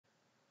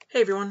Hey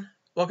everyone,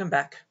 welcome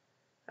back.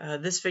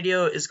 This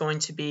video is going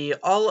to be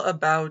all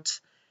about,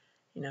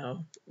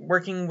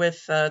 working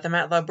with the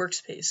MATLAB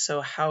workspace. So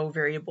how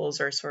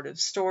variables are sort of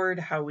stored,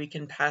 how we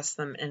can pass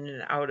them in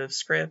and out of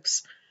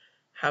scripts,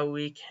 how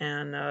we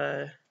can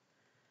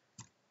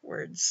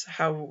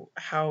how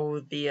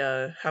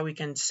we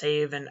can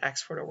save and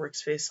export a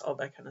workspace, all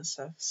that kind of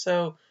stuff.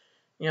 So,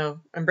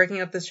 I'm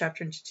breaking up this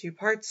chapter into two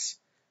parts.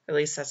 At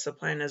least that's the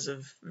plan as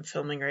of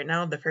filming right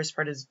now. The first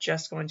part is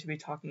just going to be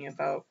talking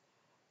about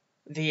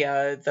the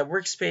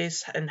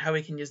workspace and how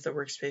we can use the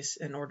workspace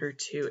in order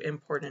to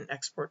import and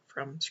export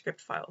from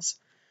script files.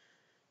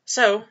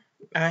 So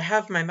I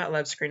have my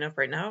MATLAB screen up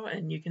right now,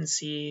 and you can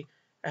see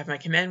I have my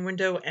command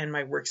window and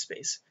my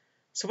workspace.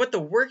 So what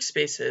the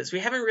workspace is, we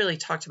haven't really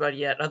talked about it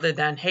yet, other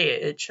than hey,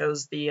 it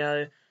shows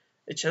the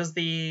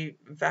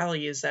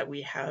values that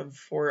we have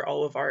for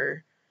all of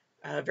our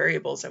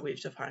variables that we've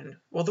defined.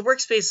 Well, the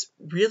workspace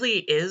really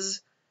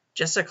is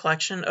just a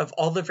collection of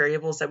all the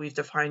variables that we've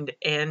defined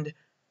and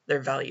their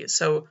values.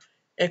 So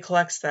it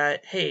collects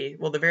that, hey,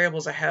 well, the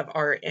variables I have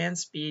are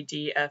ans, b,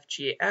 d, f,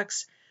 g,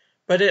 x,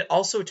 but it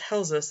also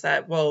tells us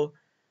that, well,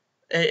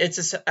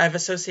 I've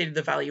associated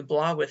the value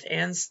blah with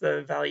ans,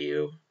 the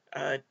value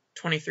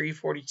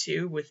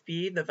 2342 with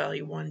b, the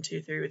value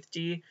 123 with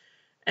d,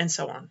 and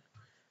so on.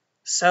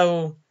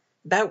 So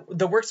that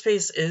the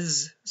workspace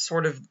is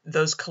sort of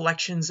those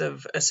collections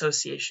of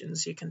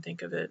associations. You can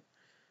think of it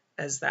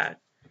as that.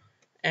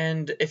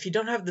 And if you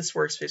don't have this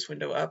workspace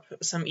window up,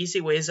 some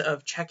easy ways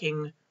of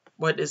checking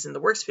what is in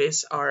the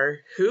workspace are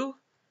who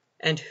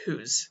and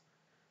whose.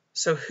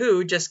 So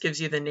who just gives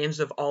you the names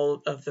of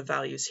all of the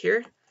values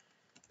here.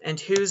 And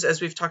whose,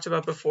 as we've talked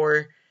about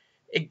before,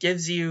 it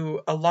gives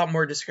you a lot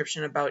more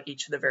description about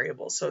each of the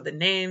variables. So the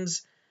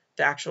names,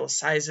 the actual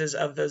sizes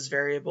of those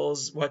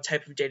variables, what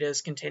type of data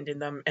is contained in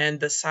them, and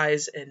the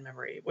size in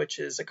memory, which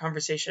is a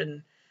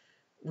conversation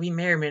we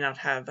may or may not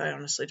have. I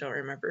honestly don't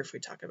remember if we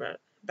talk about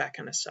that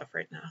kind of stuff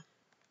right now.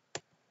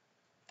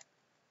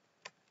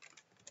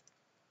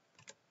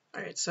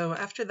 All right, so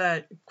after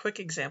that quick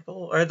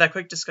example, or that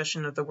quick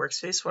discussion of the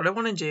workspace, what I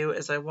want to do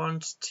is I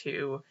want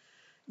to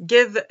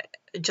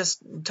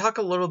just talk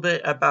a little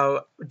bit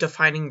about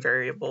defining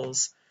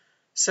variables.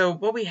 So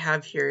what we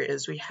have here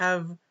is we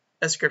have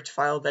a script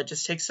file that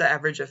just takes the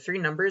average of three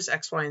numbers,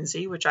 x, y, and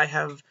z, which I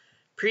have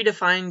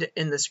predefined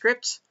in the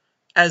script,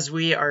 as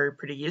we are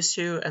pretty used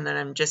to, and then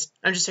I'm just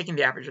taking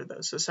the average of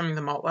those, so summing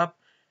them all up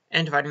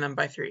and dividing them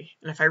by 3.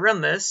 And if I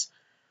run this,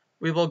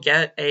 we will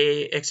get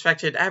a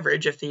expected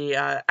average if the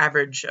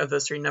average of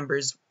those three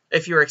numbers,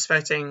 if you were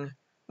expecting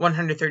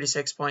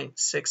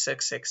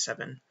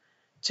 136.6667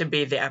 to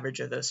be the average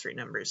of those three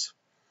numbers.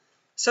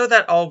 So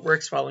that all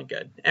works well and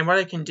good. And what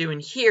I can do in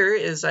here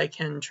is I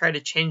can try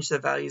to change the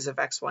values of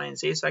x, y, and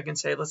z. So I can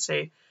say, let's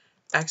say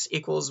x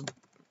equals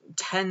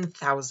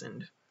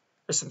 10,000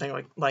 or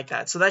something like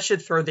that. So that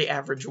should throw the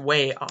average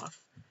way off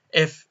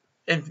if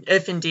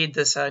indeed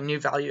this new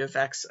value of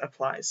x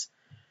applies.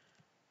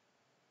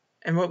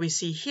 And what we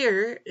see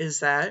here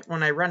is that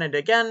when I run it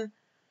again,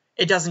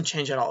 it doesn't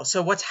change at all.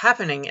 So what's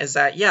happening is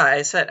that, yeah,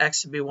 I set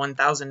x to be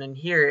 1,000 in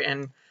here,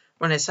 and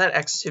when I set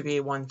x to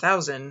be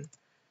 1,000,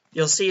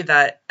 you'll see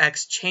that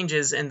x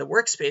changes in the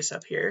workspace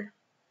up here.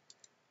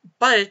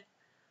 But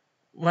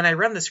when I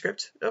run the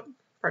script,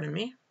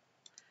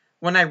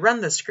 when I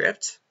run the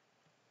script,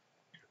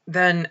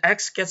 then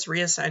x gets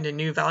reassigned a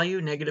new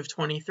value,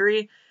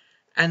 -23,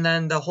 and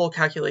then the whole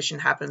calculation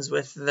happens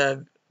with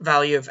the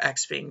value of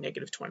x being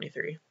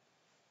 -23.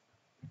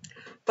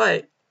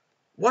 But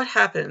what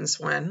happens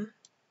when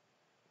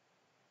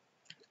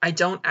I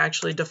don't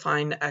actually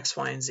define x,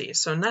 y, and z?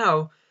 So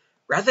now,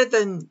 rather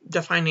than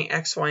defining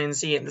x, y, and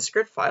z in the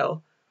script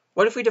file,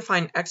 what if we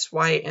define x,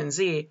 y, and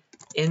z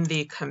in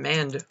the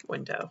command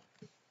window?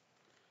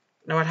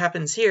 Now what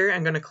happens here,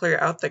 I'm going to clear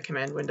out the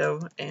command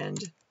window and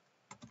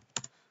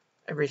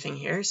everything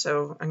here.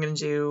 So I'm going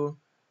to do,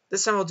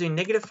 this time I'll do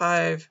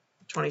 -5,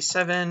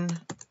 27,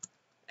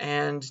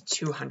 and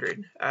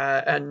 200.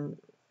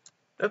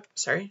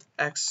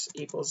 X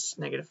equals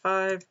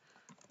 -5,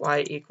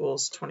 y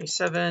equals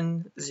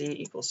 27, z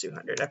equals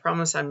 200. I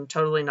promise I'm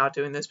totally not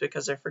doing this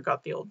because I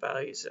forgot the old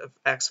values of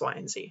x, y,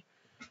 and z.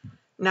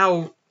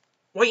 Now,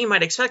 what you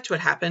might expect would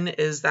happen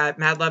is that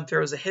MATLAB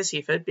throws a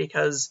hissy fit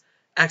because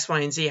x,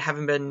 y, and z have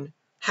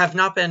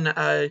not been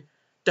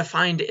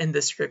defined in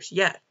the script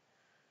yet.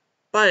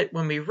 But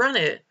when we run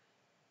it,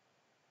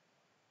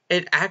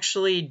 it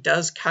actually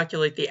does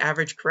calculate the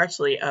average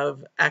correctly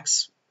of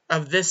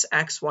this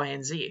x, y,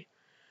 and z.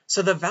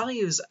 So the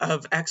values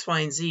of x, y,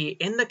 and z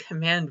in the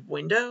command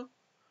window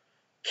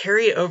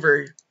carry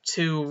over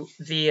to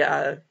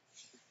the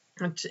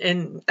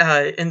in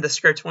the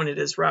script when it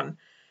is run.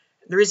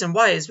 The reason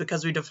why is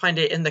because we defined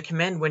it in the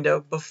command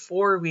window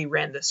before we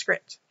ran the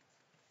script.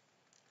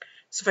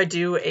 So if I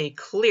do a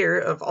clear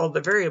of all the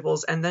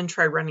variables and then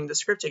try running the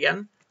script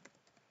again,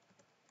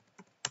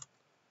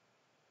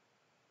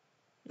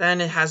 then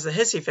it has the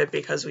hissy fit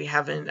because we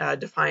haven't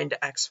defined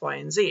x, y,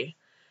 and z.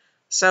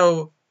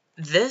 So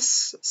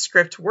this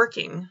script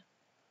working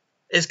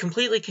is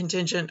completely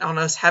contingent on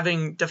us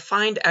having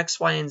defined X,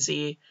 Y, and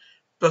Z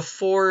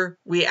before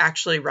we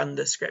actually run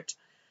the script.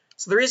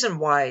 So the reason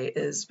why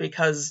is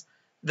because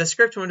the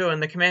script window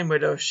and the command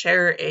window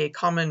share a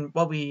common,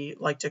 what we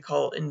like to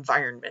call,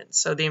 environment.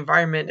 So the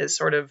environment is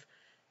sort of,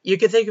 you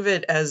could think of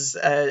it as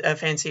a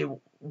fancy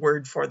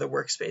word for the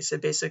workspace.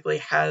 It basically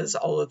has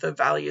all of the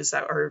values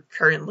that are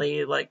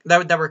currently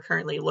that we're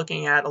currently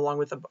looking at, along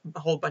with a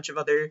whole bunch of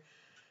other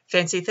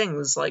fancy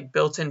things like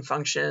built-in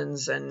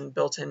functions and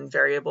built-in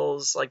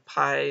variables like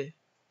pi,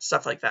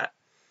 stuff like that.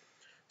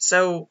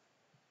 So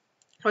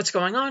what's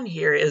going on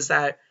here is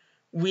that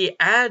we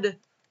add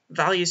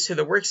values to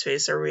the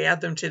workspace, or we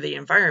add them to the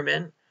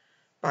environment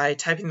by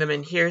typing them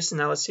in here. So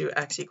now let's do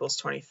x equals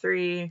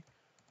 23,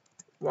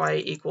 y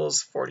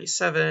equals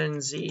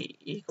 47, z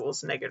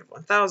equals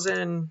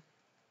 -1000,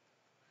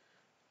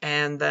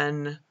 and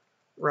then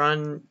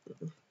run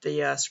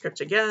the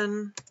script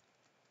again.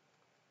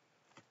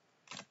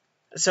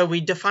 So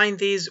we define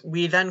these,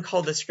 we then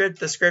call the script.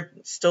 The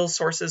script still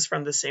sources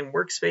from the same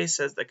workspace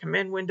as the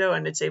command window,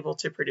 and it's able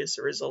to produce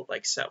a result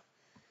like so.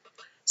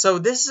 So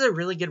this is a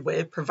really good way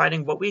of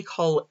providing what we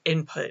call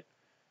input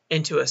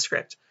into a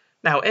script.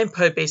 Now,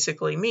 input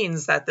basically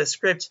means that the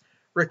script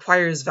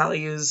requires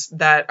values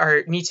that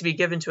need to be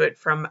given to it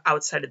from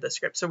outside of the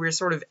script. So we're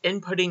sort of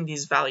inputting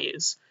these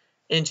values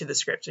into the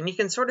script. And you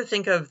can sort of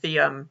think of the,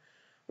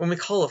 when we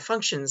call a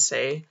function,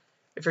 say,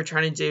 if you're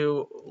trying to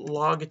do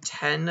log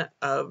 10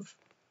 of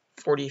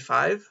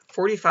 45,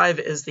 45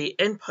 is the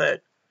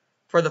input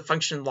for the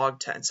function log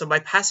 10. So by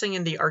passing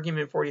in the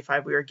argument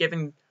 45, we are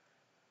giving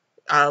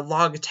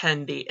log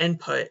 10 the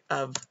input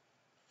of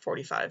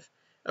 45.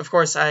 Of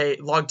course,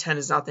 log 10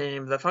 is not the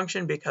name of the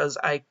function because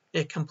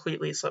it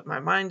completely slipped my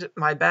mind.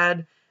 My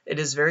bad. It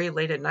is very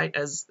late at night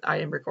as I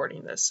am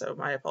recording this, so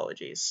my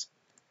apologies.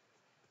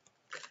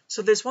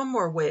 So there's one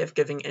more way of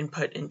giving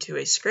input into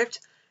a script,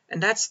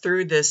 and that's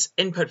through this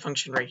input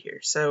function right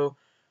here. So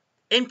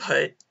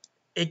input,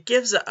 it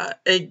gives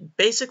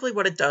basically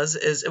what it does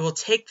is it will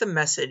take the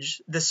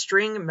message, the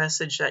string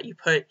message that you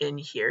put in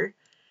here,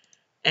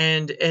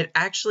 and it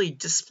actually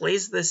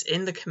displays this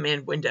in the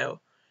command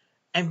window.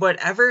 And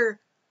whatever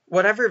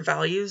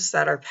values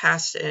that are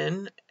passed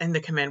in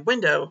the command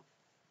window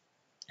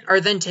are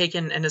then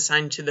taken and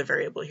assigned to the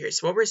variable here.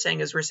 So what we're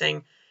saying is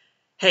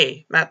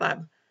hey,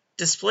 MATLAB,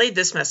 display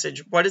this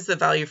message. What is the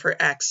value for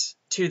x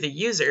to the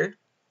user?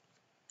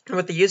 And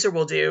what the user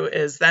will do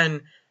is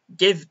then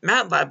give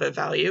MATLAB a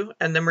value,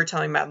 and then we're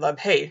telling MATLAB,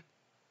 hey,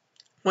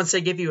 once I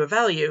give you a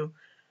value,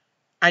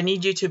 I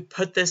need you to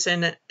put this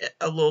in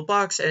a little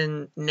box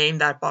and name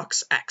that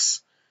box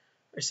x,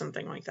 or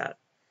something like that.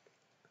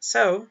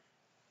 So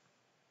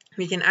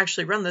we can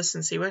actually run this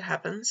and see what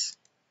happens.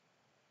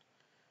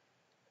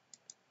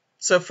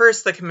 So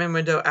first, the command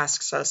window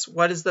asks us,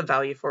 what is the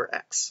value for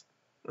x?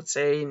 Let's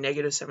say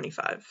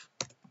 -75.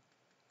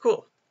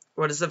 Cool.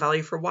 What is the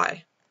value for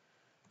y?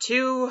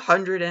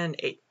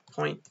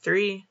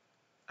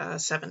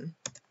 208.37.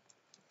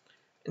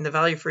 And the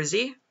value for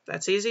z,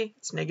 that's easy,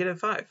 it's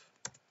 -5.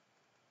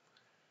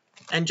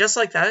 And just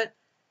like that,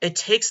 it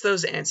takes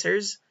those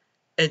answers,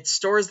 it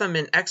stores them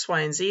in x,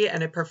 y, and z,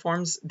 and it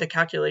performs the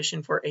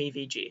calculation for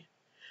AVG.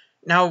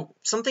 Now,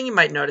 something you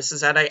might notice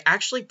is that I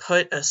actually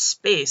put a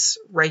space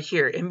right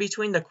here in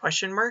between the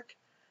question mark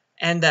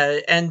and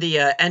the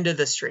end of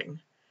the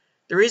string.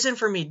 The reason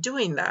for me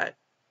doing that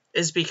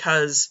is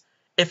because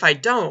if I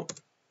don't,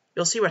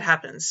 you'll see what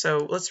happens.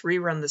 So let's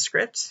rerun the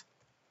script.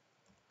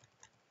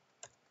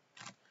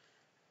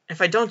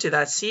 If I don't do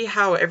that, see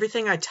how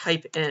everything I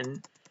type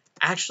in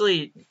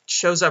actually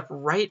shows up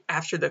right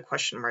after the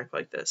question mark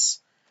like this.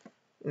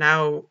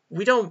 Now,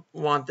 we don't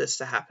want this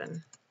to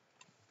happen.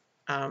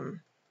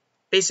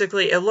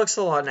 Basically, it looks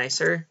a lot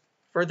nicer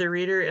for the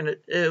reader, and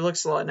it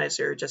looks a lot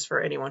nicer just for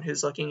anyone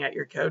who's looking at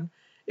your code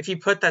if you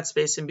put that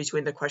space in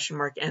between the question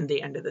mark and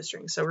the end of the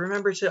string. So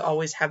remember to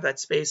always have that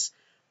space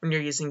when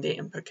you're using the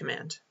input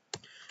command.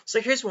 So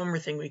here's one more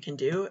thing we can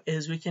do,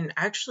 is we can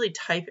actually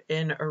type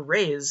in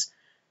arrays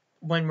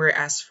when we're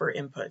asked for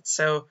input.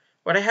 So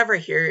what I have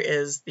right here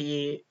is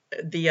the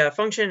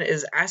function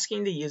is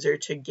asking the user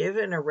to give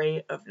an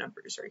array of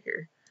numbers right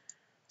here.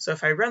 So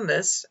if I run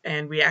this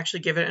and we actually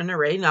give it an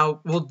array,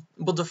 now we'll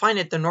define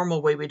it the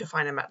normal way we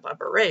define a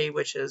MATLAB array,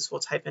 which is we'll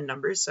type in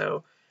numbers.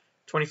 So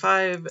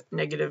 25,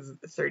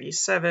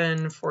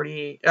 -37,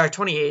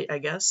 28, I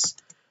guess,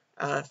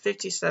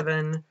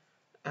 57,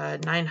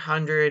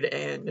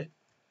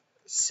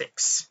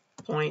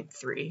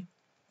 906.3.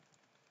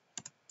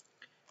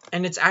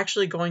 And it's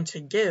actually going to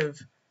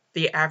give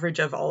the average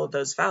of all of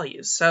those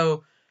values.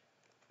 So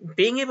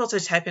being able to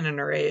type in an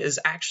array is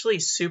actually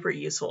super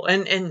useful,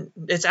 and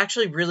it's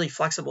actually really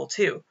flexible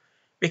too,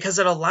 because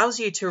it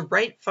allows you to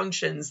write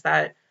functions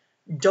that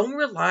don't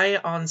rely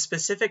on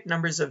specific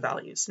numbers of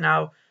values.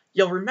 Now,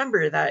 you'll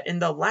remember that in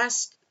the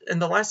last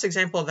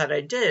example that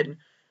I did,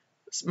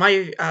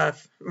 my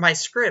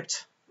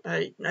script,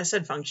 I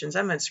said functions,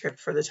 I meant script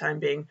for the time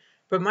being,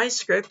 but my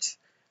script,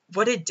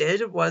 what it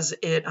did was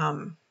it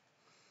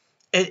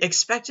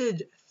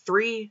expected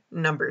 3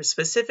 numbers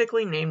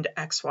specifically named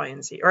X, Y,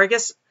 and Z. Or I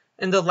guess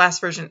in the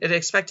last version, it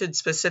expected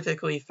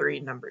specifically 3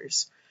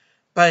 numbers.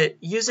 But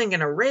using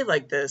an array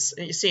like this,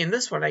 you see in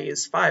this one I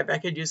use 5. I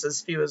could use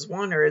as few as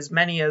 1 or as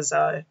many as,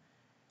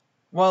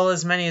 well,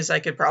 as many as I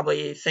could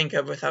probably think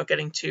of without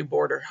getting too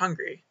bored or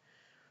hungry.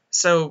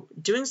 So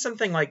doing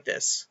something like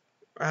this,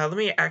 let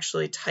me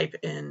actually type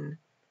in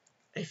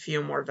a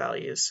few more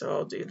values. So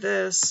I'll do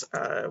this,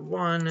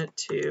 1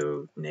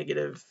 to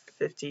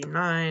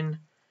 -59,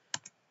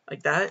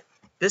 like that.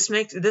 This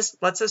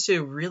lets us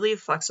do really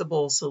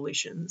flexible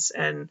solutions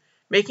and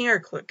making our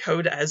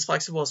code as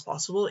flexible as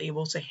possible,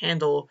 able to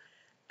handle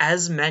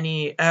as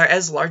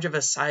large of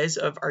a size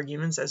of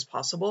arguments as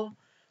possible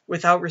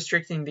without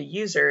restricting the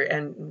user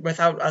and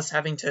without us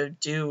having to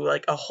do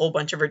like a whole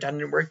bunch of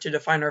redundant work to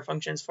define our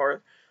functions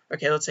for,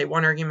 okay, let's say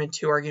 1 argument,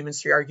 2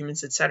 arguments, 3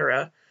 arguments,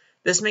 etc.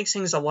 This makes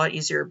things a lot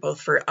easier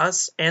both for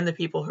us and the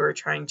people who are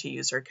trying to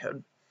use our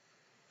code.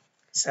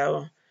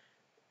 So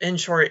in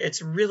short,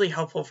 it's really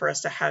helpful for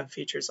us to have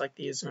features like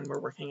these when we're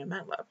working in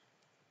MATLAB.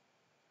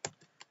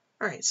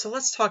 All right, so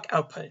let's talk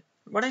output.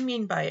 What I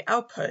mean by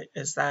output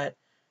is that,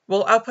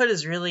 well, output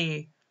is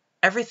really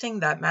everything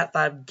that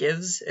MATLAB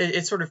gives.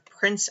 It sort of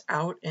prints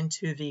out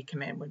into the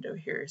command window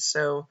here.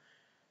 So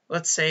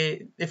let's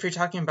say if you're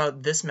talking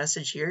about this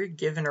message here,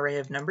 give an array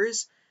of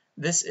numbers,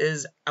 this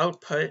is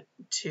output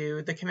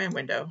to the command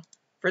window.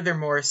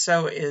 Furthermore,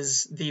 so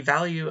is the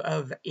value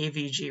of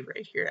AVG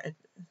right here.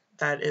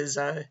 That is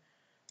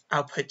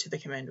output to the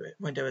command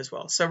window as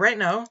well. So right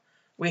now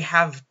we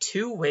have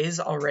 2 ways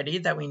already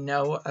that we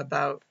know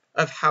about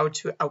of how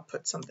to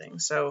output something.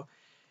 So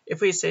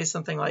if we say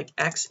something like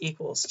x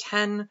equals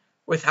 10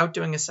 without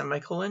doing a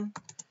semicolon,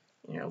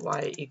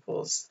 y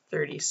equals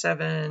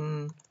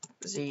 37,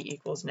 z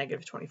equals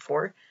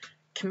 -24,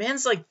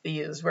 commands like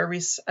these where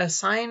we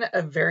assign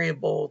a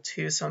variable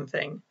to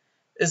something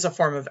is a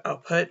form of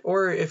output.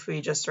 Or if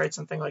we just write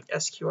something like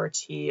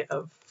sqrt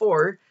of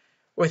 4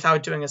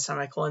 without doing a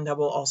semicolon, that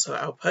will also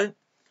output.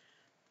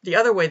 The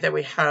other way that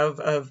we have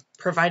of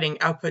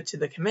providing output to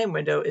the command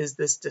window is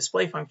this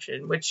display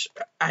function, which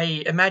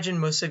I imagine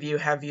most of you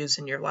have used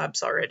in your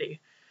labs already.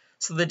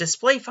 So the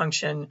display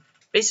function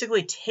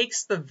basically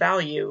takes the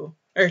value,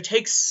 or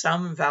takes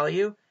some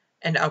value,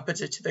 and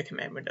outputs it to the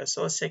command window.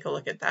 So let's take a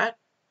look at that.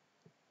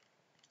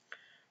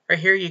 Right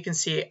here you can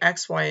see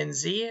x, y, and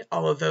z.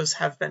 All of those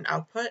have been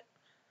output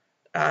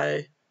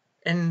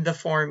in the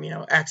form,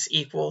 x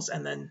equals,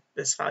 and then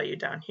this value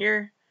down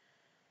here.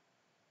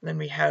 Then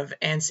we have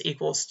ans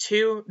equals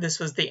 2. This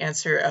was the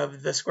answer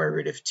of the square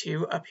root of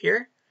 2 up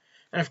here.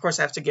 And of course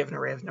I have to give an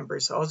array of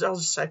numbers, so I'll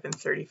just type in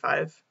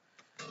 35.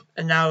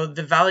 And now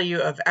the value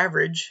of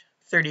average,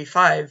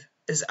 35,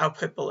 is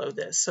output below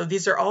this. So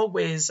these are all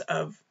ways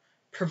of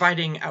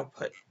providing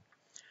output.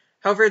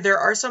 However, there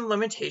are some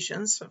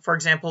limitations. For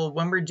example,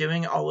 when we're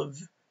doing all of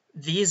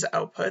these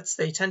outputs,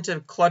 they tend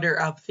to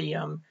clutter up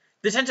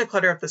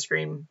the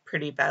screen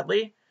pretty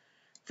badly.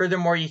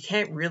 Furthermore, you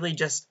can't really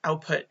just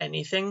output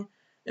anything.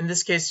 In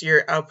this case,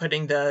 you're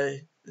outputting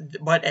the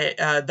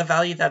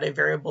value that a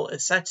variable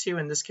is set to.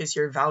 In this case,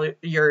 you're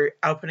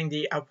outputting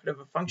the output of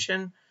a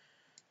function.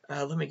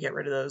 Let me get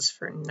rid of those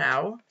for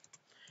now.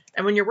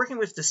 And when you're working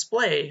with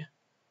display,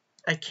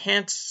 I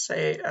can't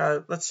say,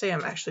 let's say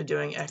I'm actually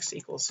doing x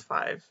equals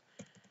 5.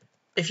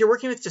 If you're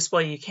working with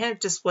display, you can't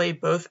display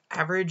both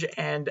average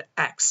and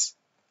x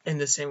in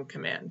the same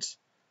command.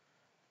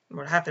 And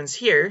what happens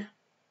here,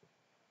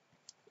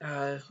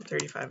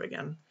 35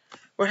 again.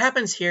 What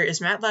happens here is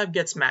MATLAB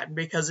gets mad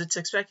because it's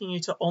expecting you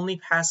to only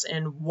pass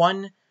in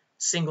one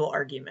single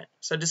argument.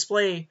 So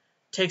display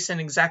takes in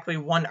exactly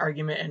one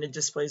argument and it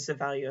displays the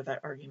value of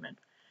that argument.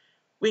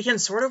 We can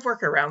sort of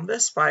work around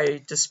this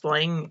by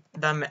displaying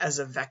them as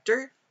a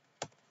vector.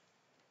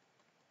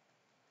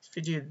 If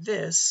we do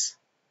this,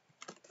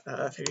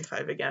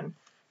 35 again,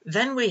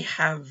 then we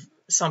have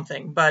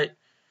something. But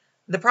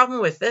the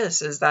problem with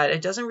this is that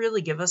it doesn't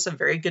really give us a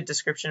very good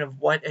description of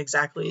what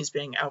exactly is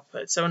being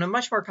output. So in a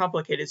much more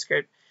complicated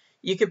script,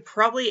 you could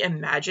probably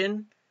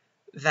imagine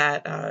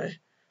that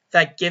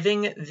that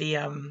giving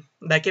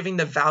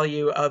the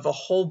value of a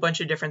whole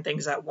bunch of different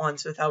things at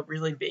once without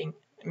really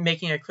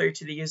making it clear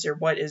to the user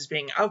what is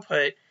being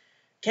output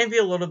can be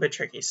a little bit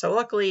tricky. So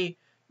luckily,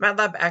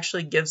 MATLAB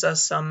actually gives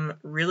us some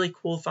really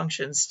cool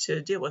functions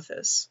to deal with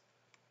this.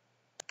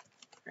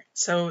 Right,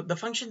 so the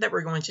function that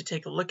we're going to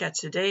take a look at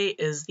today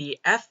is the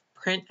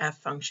fprintf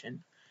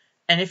function.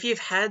 And if you've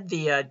had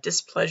the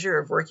displeasure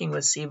of working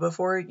with C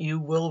before, you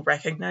will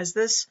recognize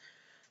this.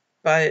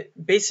 But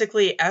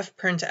basically,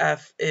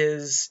 fprintf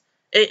is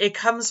it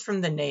comes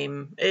from the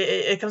name.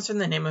 It comes from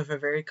the name of a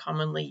very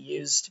commonly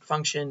used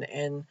function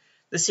in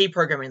the C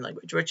programming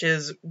language, which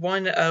is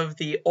one of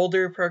the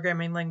older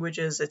programming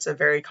languages. It's a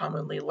very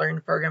commonly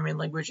learned programming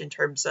language in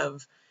terms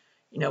of,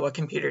 what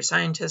computer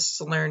scientists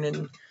learn,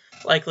 and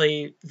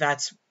likely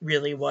that's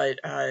really what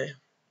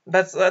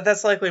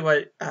that's likely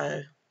what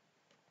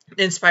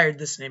inspired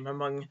this name,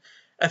 among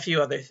a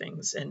few other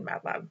things in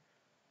MATLAB.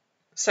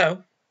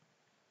 So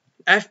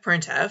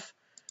fprintf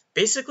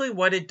basically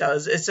what it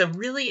does, it's a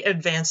really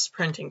advanced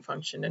printing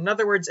function. In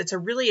other words, it's a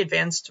really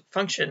advanced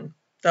function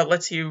that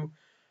lets you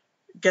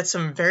get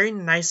some very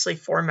nicely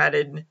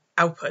formatted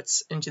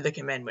outputs into the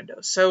command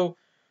window. So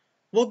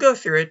we'll go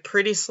through it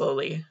pretty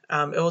slowly.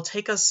 It will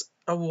take us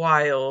a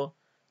while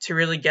to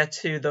really get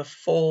to the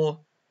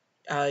full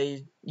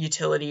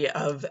utility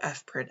of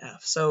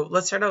fprintf. So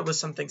let's start out with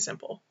something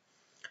simple.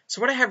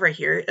 So what I have right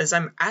here is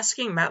I'm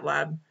asking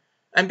MATLAB,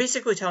 I'm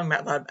basically telling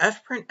MATLAB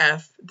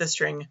fprintf the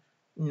string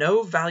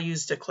no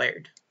values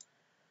declared.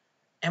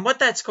 And what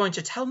that's going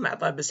to tell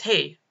MATLAB is,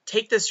 hey,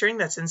 take the string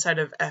that's inside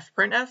of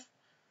fprintf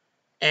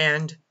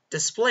and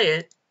display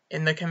it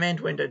in the command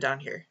window down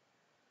here.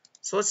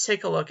 So let's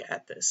take a look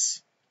at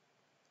this.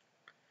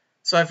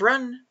 So I've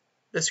run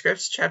the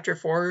scripts, chapter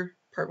 4,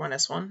 part 1,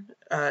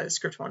 S1.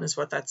 Script 1 is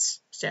what that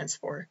stands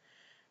for.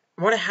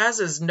 What it has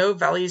is no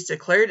values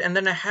declared, and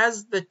then it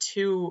has the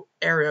 2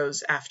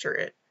 arrows after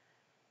it.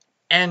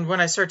 And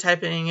when I start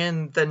typing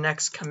in the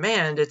next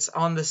command, it's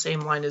on the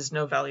same line as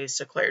no values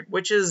declared,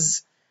 which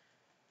is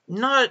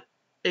not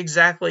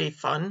exactly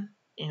fun.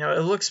 You know,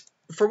 it looks,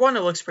 for one,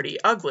 it looks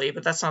pretty ugly,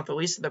 but that's not the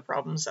least of the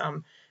problems.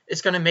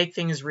 It's going to make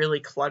things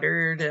really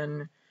cluttered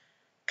and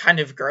kind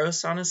of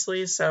gross,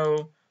 honestly.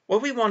 So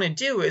what we want to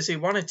do is we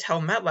want to tell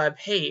MATLAB,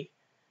 hey,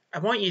 I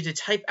want you to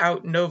type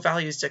out no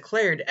values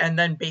declared and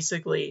then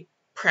basically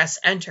press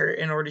enter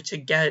in order to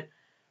get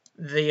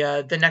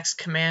the next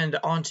command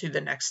onto the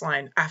next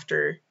line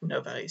after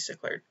no values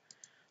declared.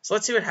 So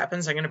let's see what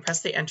happens. I'm going to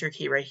press the enter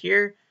key right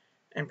here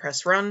and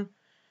press run.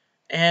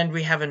 And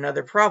we have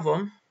another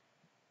problem.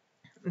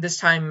 This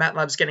time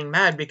MATLAB's getting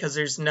mad because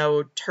there's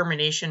no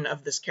termination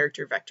of this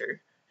character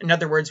vector. In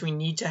other words, we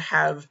need to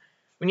have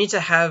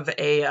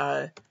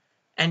a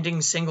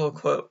ending single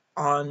quote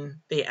on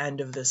the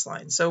end of this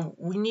line. So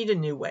we need a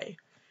new way.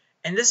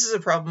 And this is a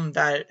problem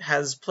that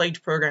has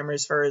plagued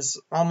programmers for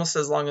almost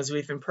as long as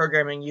we've been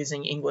programming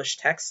using English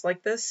text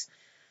like this.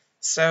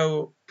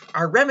 So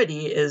our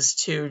remedy is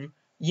to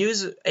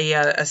use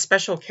a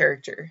special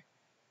character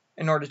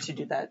in order to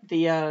do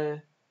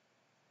that.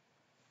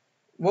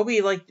 What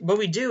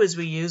we do is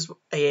we use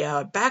a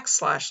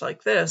backslash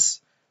like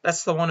this.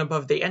 That's the one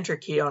above the enter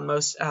key on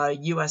most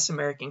US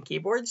American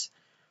keyboards.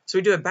 So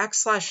we do a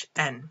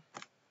 \n.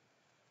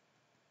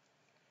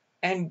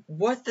 And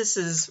what this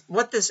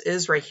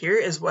is right here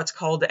is what's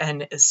called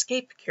an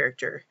escape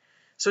character.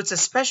 So it's a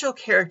special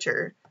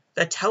character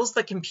that tells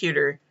the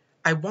computer,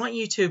 I want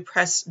you to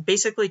press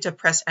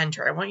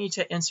enter. I want you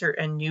to insert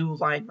a new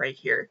line right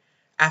here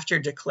after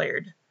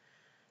declared.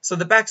 So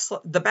the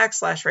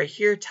backslash right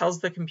here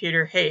tells the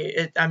computer,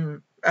 hey,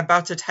 I'm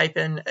about to type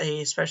in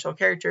a special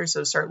character,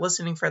 so start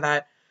listening for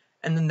that.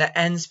 And then the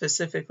n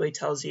specifically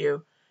tells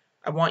you,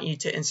 I want you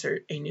to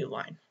insert a new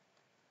line.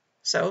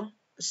 So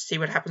let's see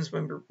what happens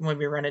when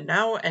we run it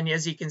now. And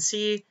as you can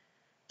see,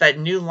 that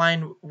new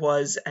line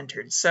was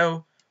entered.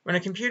 So when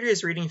a computer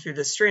is reading through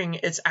the string,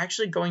 it's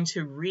actually going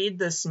to read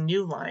this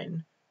new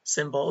line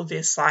symbol, the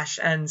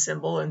 /n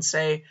symbol, and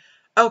say,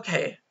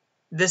 okay,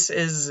 this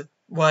is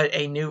what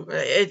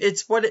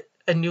it's what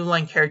a new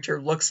line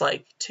character looks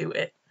like to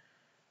it,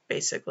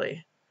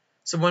 basically.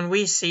 So when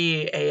we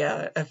see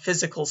a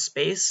physical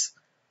space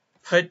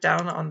put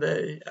down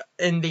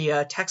in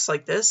the text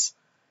like this,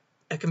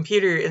 a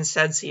computer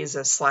instead sees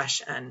a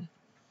 /n.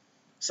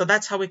 So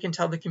that's how we can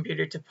tell the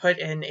computer to put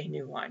in a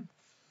new line.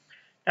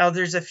 Now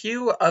there's a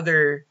few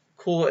other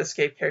cool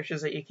escape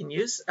characters that you can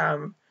use.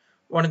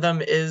 One of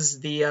them is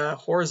the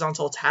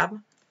horizontal tab.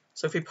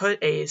 So if we put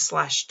a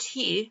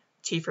 /t,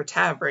 T for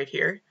tab right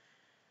here,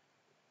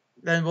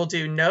 then we'll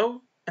do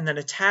no, and then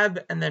a tab,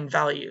 and then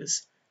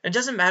values. It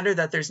doesn't matter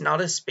that there's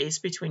not a space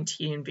between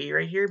T and V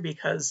right here,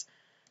 because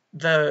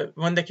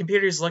when the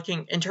computer is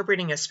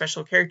interpreting a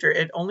special character,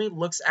 it only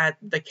looks at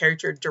the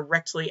character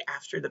directly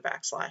after the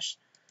backslash.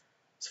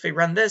 So if we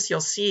run this,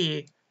 you'll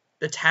see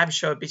the tab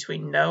show up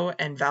between no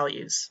and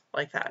values,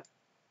 like that.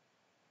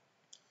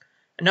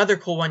 Another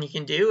cool one you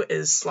can do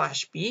is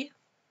 /b,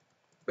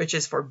 which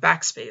is for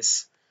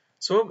backspace.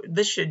 So what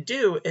this should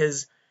do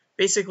is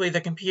basically the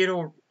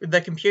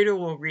computer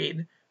will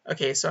read,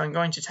 okay, so I'm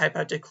going to type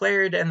out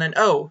declared, and then,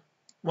 oh,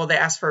 well, they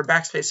asked for a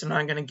backspace, so now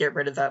I'm going to get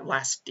rid of that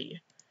last D.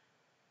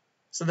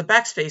 So the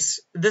backspace,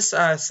 this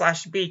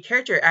 /b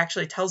character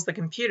actually tells the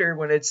computer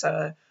when it's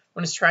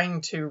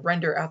trying to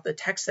render out the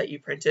text that you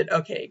printed,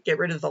 okay, get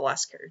rid of the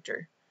last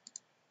character.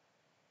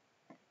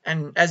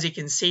 And as you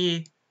can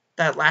see,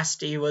 that last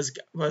D was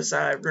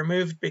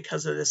removed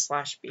because of this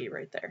 /b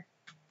right there.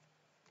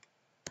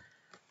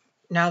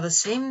 Now the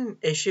same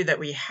issue that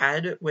we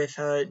had with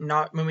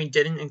when we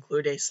didn't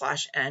include a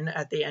 /n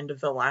at the end of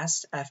the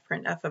last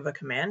fprintf of a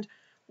command,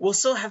 we'll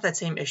still have that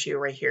same issue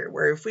right here,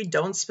 where if we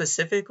don't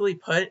specifically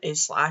put a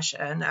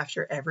 /n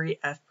after every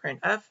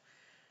fprintf,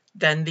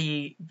 then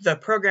the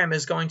program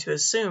is going to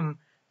assume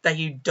that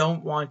you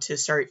don't want to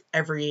start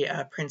every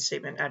print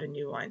statement at a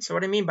new line. So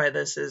what I mean by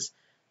this is,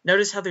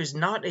 notice how there's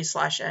not a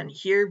 /n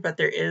here, but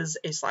there is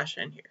a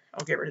 /n here.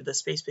 I'll get rid of the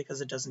space because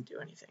it doesn't do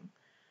anything.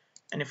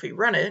 And if we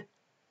run it,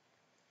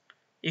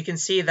 you can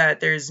see that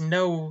there's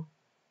no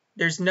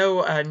there's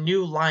no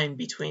new line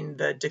between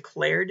the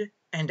declared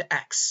and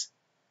x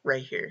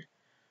right here.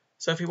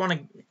 So if we want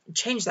to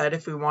change that,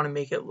 if we want to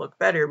make it look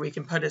better, we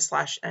can put a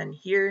 /n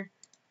here,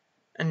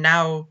 and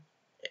now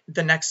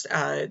the next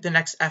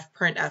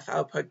printf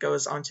output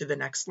goes onto the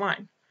next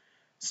line.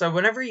 So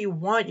whenever you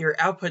want your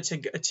output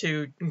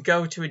to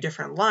go to a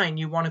different line,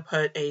 you want to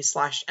put a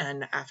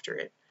 /n after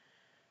it.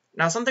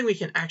 Now something we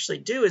can actually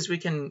do is we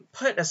can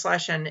put a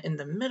 /n in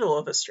the middle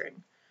of a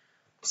string.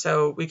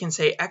 So we can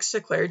say x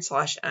declared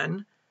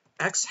 /n,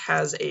 x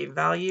has a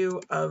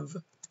value of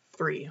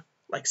 3,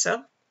 like so.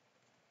 I'm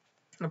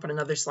going to put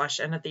another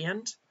 /n at the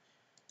end.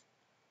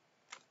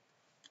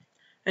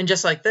 And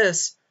just like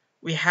this,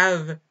 we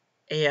have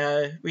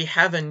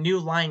a new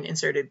line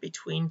inserted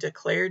between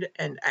declared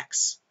and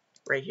x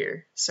right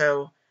here.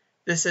 So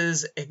this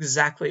is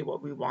exactly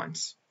what we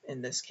want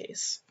in this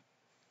case.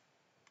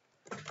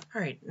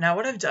 All right, now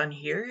what I've done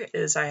here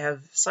is I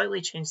have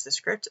slightly changed the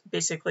script.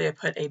 Basically, I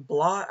put a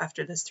blah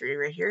after this 3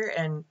 right here,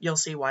 and you'll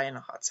see why in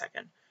a hot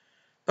second.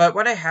 But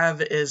what I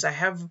have is I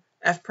have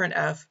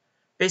fprintf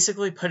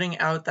basically putting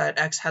out that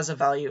x has a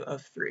value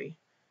of 3.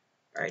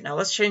 All right, now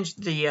let's change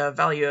the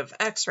value of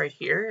x right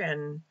here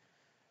and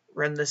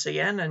run this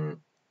again.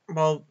 And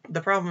well,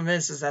 the problem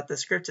is that the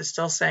script is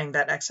still saying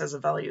that x has a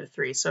value of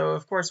 3. So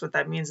of course, what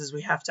that means is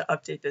we have to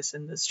update this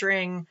in the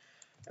string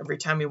every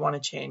time we want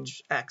to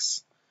change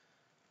x.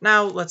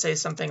 Now, let's say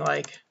something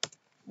like,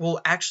 we'll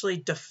actually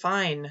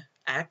define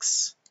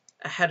x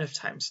ahead of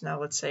time. So now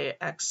let's say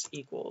x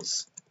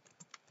equals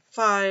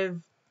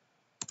 5,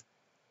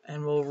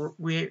 and we'll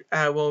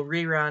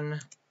rerun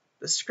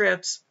the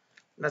script.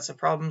 That's a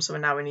problem, so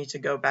now we need to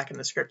go back in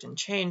the script and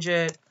change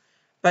it.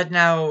 But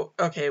now,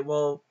 okay,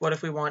 well, what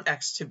if we want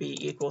x to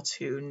be equal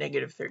to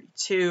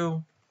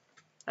 -32?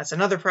 That's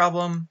another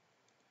problem,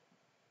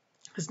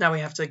 because now we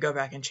have to go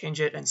back and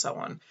change it and so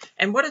on.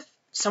 And what if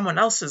someone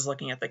else is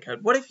looking at the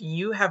code? What if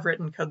you have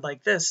written code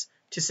like this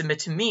to submit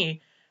to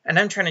me, and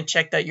I'm trying to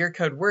check that your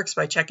code works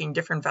by checking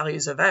different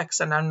values of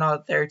x, and I'm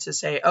not there to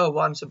say, oh,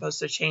 well, I'm supposed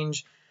to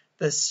change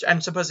this,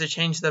 I'm supposed to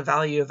change the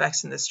value of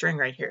x in this string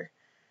right here.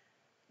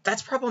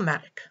 That's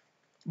problematic.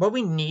 What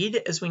we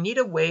need is we need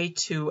a way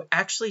to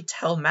actually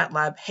tell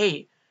MATLAB,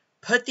 hey,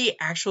 put the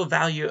actual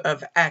value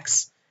of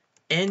x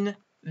in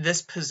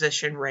this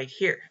position right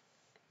here.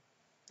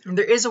 And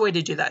there is a way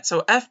to do that.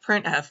 So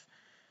fprintf,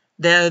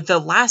 the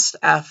last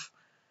f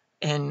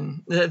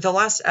in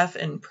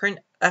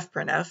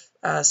fprintf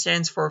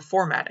stands for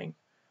formatting.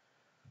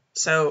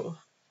 So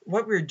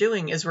what we're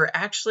doing is we're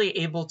actually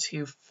able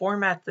to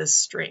format this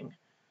string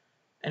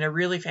in a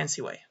really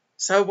fancy way.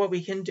 So what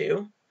we can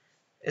do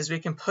is we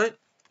can put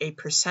a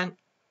 %f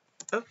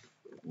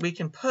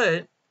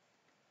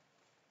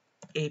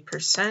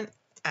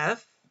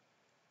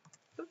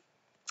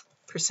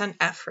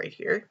right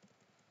here,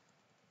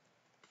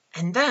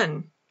 and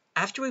then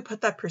after we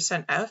put that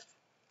 %f,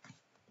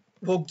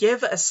 we'll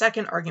give a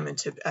second argument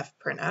to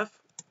fprintf,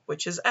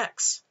 which is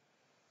x.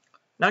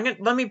 Now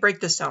let me break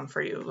this down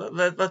for you.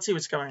 Let's see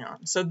what's going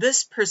on. So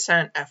this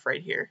 %f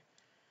right here,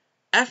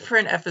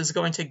 fprintf is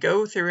going to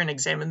go through and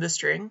examine the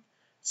string.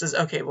 It says,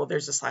 okay, well,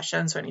 there's a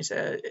 /n, so I need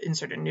to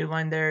insert a new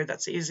line there.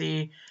 That's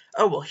easy.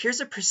 Oh, well,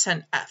 here's a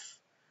 %f.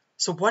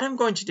 So what I'm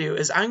going to do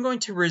is I'm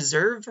going to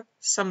reserve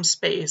some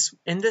space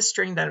in this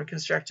string that I'm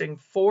constructing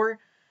for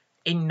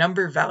a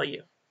number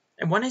value.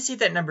 And when I see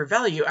that number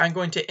value, I'm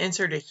going to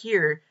insert it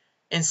here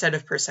instead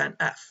of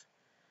 %f.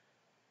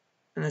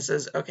 And this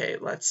is, okay,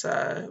 let's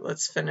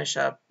finish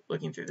up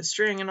looking through the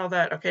string and all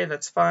that. Okay,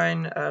 that's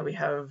fine. We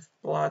have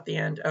blah at the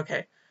end.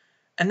 Okay.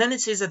 And then it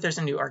sees that there's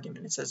a new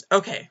argument. It says,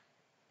 okay,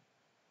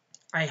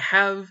 I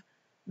have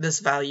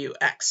this value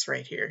x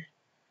right here.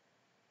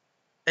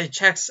 It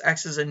checks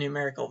x as a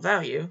numerical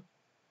value.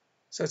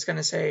 So it's going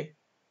to say,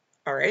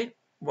 all right,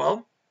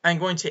 well, I'm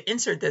going to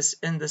insert this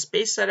in the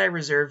space that I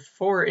reserved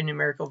for a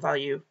numerical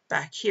value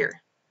back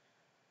here.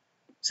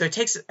 So it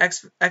takes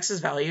x's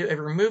value, it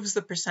removes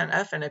the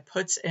 %f, and it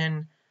puts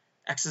in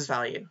x's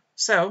value.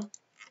 So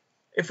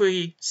if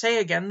we say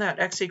again that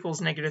x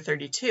equals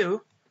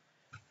 -32,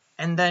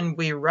 and then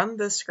we run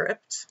the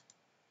script,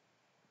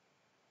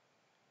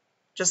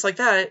 just like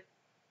that,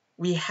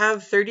 we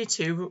have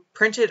 32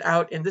 printed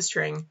out in the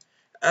string.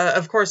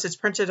 Of course, it's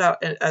printed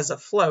out as a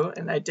float,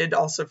 and I did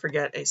also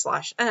forget a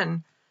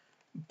 /n,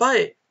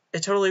 but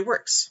it totally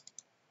works.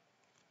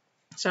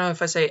 So now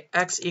if I say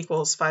x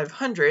equals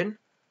 500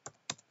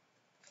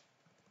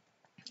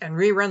 and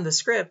rerun the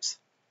script,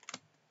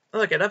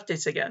 look, it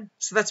updates again.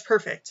 So that's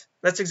perfect.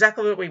 That's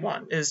exactly what we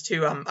want, is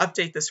to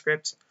update the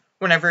script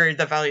whenever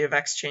the value of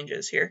x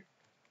changes here.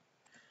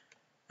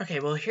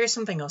 Okay, well, here's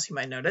something else you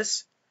might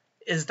notice,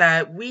 is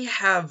that we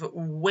have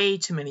way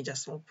too many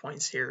decimal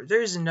points here.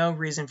 There's no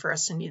reason for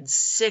us to need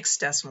 6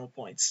 decimal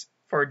points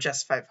for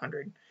just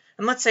 500.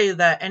 And let's say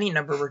that any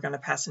number we're going to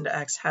pass into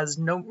x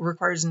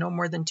requires no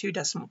more than 2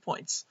 decimal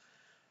points.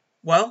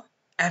 Well,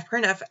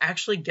 fprintf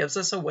actually gives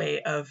us a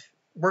way of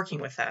working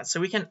with that.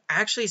 So we can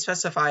actually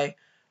specify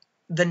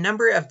the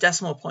number of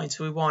decimal points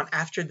we want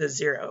after the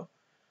 0,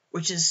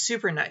 which is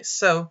super nice.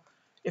 So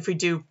if we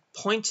do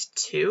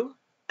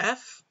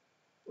 0.2f,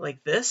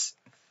 like this,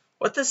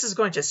 what this is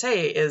going to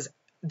say is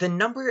the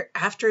number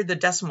after the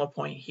decimal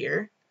point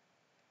here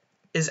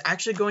is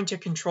actually going to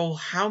control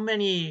how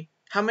many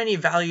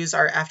values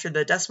are after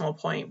the decimal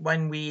point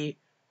when we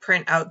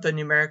print out the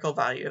numerical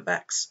value of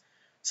x.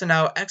 So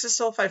now x is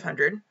still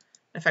 500.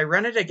 If I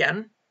run it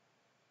again,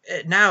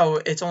 now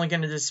it's only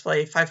going to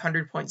display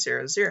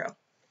 500.00.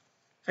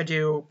 If I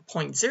do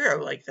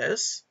 0.0 like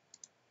this,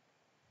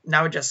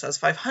 now it just says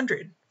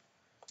 500.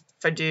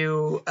 If I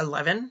do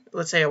 11,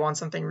 let's say I want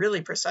something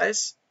really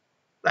precise,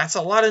 that's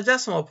a lot of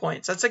decimal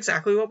points. That's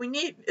exactly what we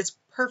need. It's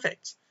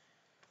perfect.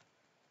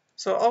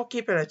 So I'll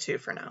keep it at 2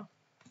 for now,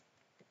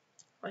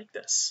 like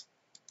this.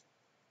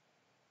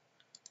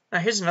 Now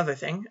here's another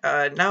thing.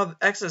 Now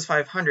x is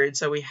 500,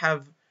 so we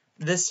have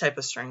this type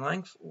of string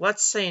length.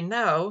 Let's say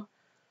now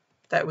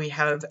that we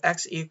have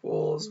x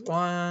equals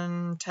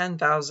 1,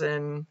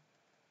 10,000,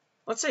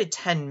 let's say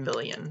 10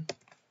 million.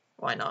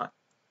 Why not?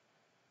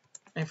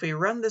 And if we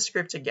run the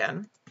script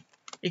again,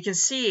 you can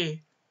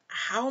see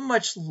how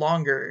much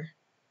longer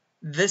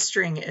this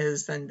string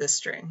is than this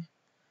string.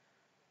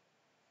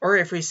 Or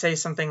if we say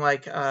something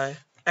like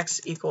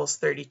x equals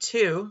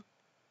 32,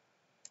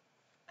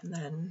 and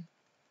then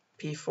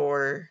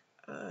P4,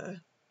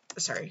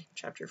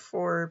 chapter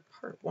 4,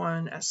 part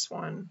 1,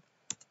 S1,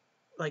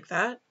 like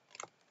that.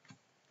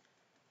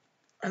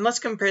 And let's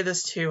compare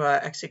this to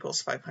x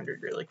equals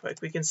 500 really quick.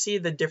 We can see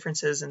the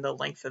differences in the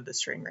length of the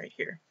string right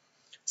here.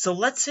 So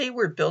let's say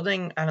we're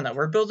building, I don't know,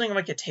 we're building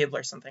like a table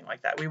or something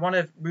like that. We want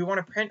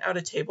to print out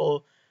a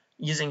table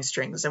using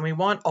strings, and we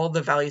want all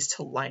the values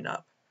to line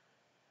up.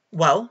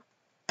 Well,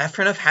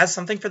 fprintf has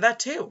something for that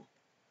too.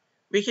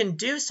 We can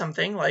do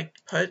something like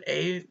put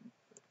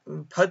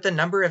the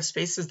number of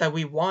spaces that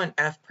we want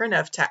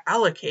fprintf to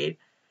allocate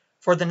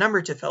for the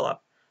number to fill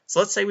up. So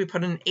let's say we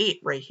put an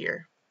 8 right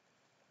here.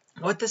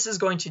 What this is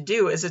going to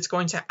do is it's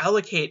going to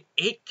allocate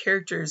 8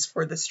 characters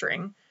for the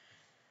string.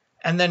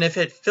 And then if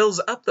it fills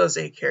up those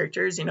 8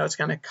 characters, it's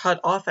going to cut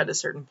off at a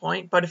certain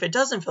point. But if it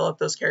doesn't fill up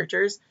those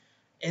characters,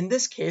 in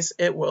this case,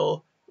 it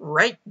will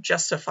right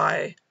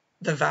justify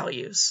the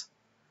values.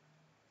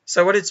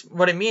 So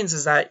what it means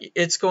is that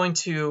it's going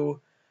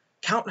to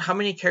count how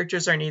many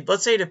characters are needed.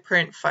 Let's say to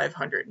print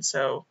 500.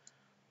 So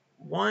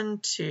 1,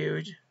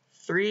 2,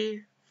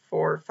 3,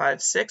 4,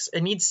 5, 6.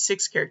 It needs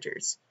 6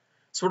 characters.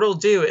 So what it'll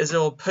do is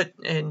it'll put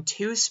in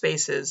 2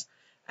 spaces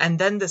and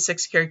then the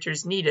 6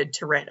 characters needed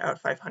to write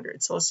out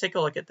 500. So let's take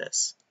a look at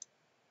this.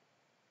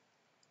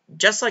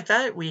 Just like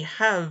that, we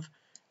have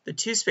the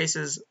 2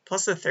 spaces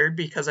plus the third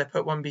because I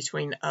put one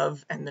between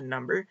of and the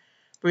number.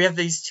 But we have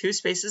these 2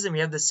 spaces and we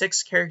have the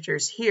 6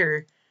 characters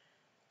here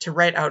to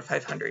write out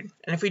 500.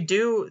 And if we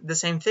do the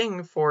same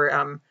thing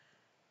for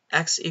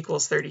x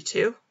equals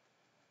 32,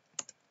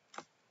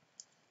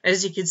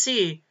 as you can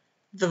see,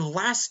 the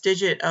last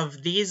digit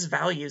of these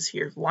values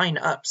here line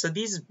up. So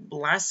these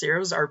last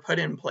zeros are put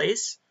in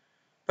place,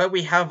 but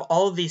we have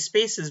all of these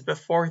spaces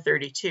before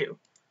 32.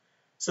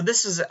 So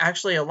this has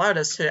actually allowed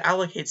us to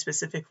allocate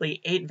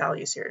specifically 8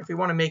 values here. If we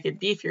want to make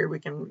it beefier, we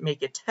can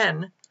make it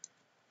 10.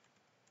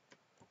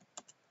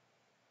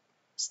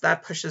 So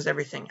that pushes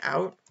everything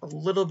out a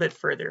little bit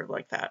further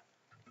like that.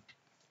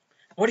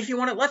 What if you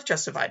want it left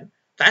justified?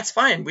 That's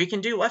fine. We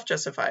can do left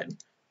justified.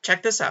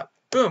 Check this out.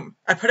 Boom.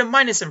 I put a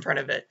minus in front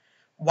of it.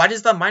 Why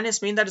does the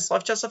minus mean that it's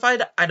left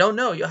justified? I don't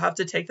know. You'll have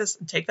to take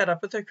that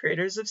up with the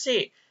creators of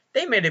C.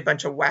 They made a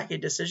bunch of wacky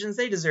decisions.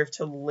 They deserve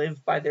to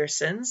live by their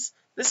sins.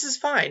 This is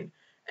fine.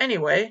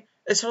 Anyway,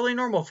 it's totally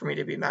normal for me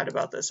to be mad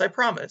about this, I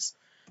promise.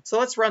 So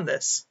let's run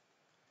this.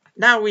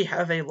 Now we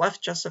have a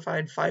left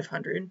justified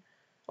 500,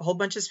 a whole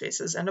bunch of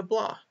spaces, and a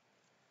blah.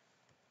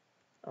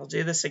 I'll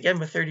do this again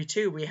with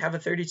 32. We have a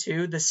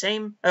 32,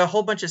 a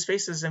whole bunch of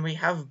spaces, and we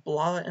have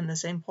blah in the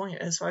same point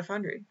as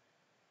 500.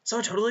 So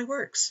it totally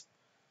works.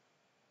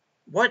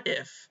 What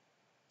if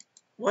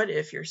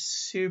you're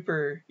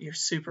super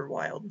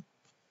wild?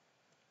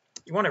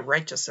 You want it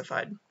right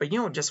justified, but you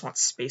don't just want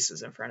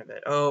spaces in front of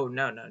it. Oh,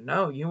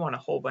 no. You want a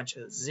whole bunch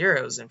of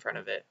zeros in front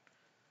of it.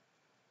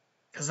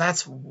 Because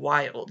that's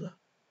wild.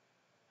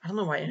 I don't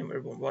know why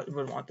anyone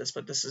would want this,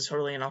 but this is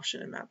totally an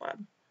option in MATLAB.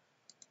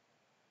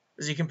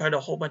 Because you can put a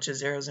whole bunch of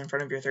zeros in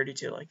front of your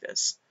 32 like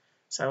this.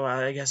 So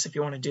I guess if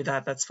you want to do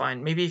that, that's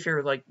fine. Maybe if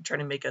you're like trying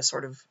to make a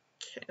sort of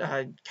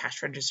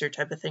cash register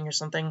type of thing or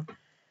something,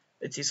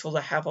 it's useful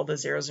to have all the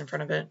zeros in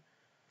front of it.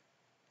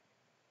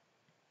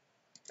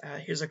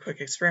 Here's a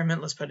quick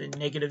experiment. Let's put a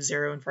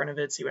 -0 in front of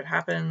it, see what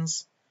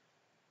happens.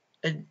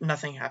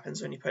 Nothing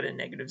happens when you put a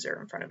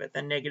 -0 in front of it.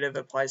 The negative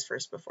applies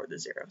first before the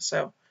 0.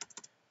 So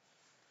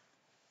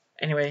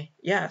anyway,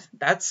 yeah,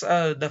 that's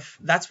where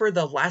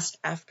the last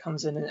f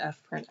comes in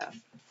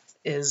fprintf,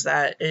 is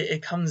that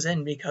it comes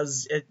in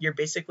because you're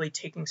basically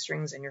taking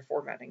strings and you're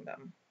formatting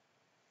them.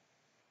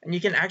 And you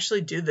can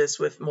actually do this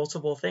with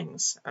multiple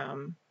things.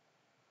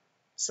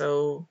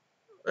 So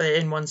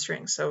in one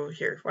string. So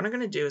here, what I'm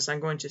going to do is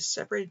I'm going to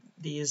separate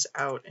these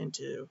out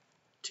into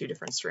 2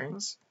 different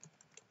strings.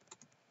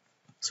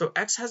 So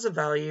x has a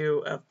value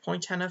of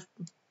 0.10f,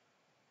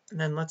 and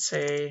then let's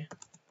say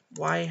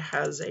y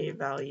has a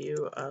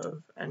value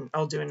of, and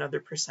I'll do another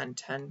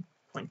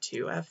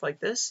 %10.2f like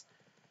this.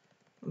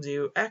 We'll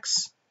do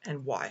x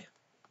and y.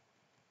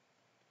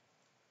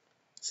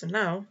 So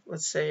now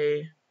let's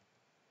say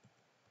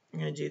I'm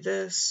going to do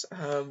this,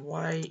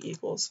 y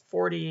equals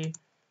 40,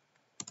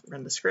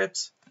 run the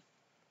script.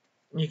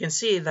 And you can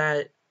see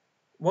that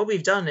what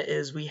we've done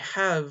is we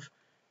have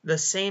the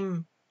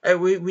same,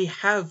 we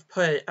have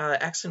put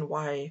x and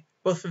y,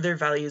 both of their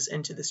values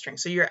into the string.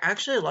 So you're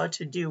actually allowed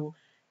to do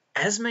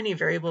as many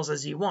variables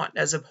as you want,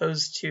 as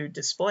opposed to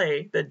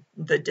display,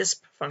 the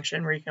disp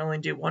function where you can only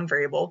do one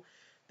variable.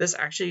 This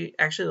actually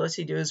lets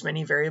you do as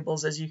many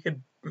variables as you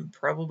could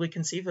probably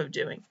conceive of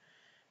doing.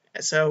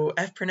 So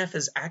fprintf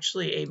is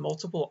actually a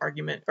multiple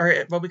argument,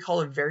 or what we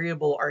call a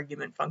variable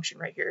argument function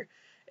right here.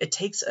 It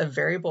takes a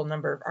variable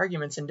number of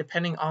arguments, and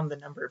depending on the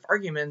number of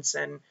arguments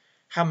and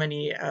how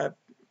many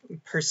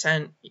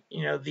percent,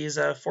 these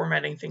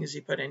formatting things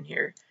you put in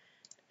here,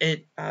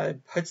 it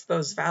puts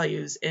those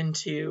values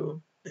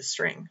into the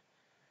string.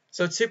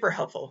 So it's super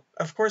helpful.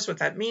 Of course, what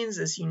that means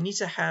is you need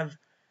to have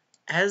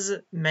as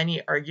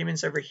many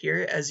arguments over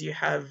here as you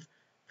have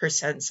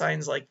percent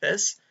signs like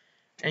this.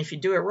 And if you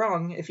do it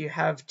wrong, if you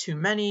have too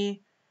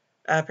many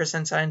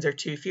percent signs or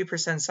too few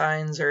percent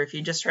signs, or if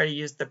you just try to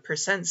use the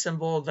percent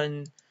symbol,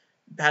 then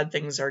bad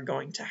things are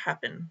going to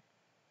happen.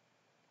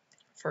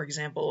 For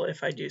example,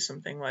 if I do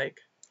something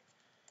like,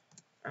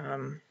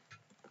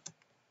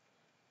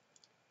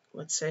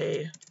 let's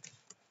say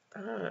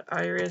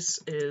Iris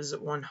is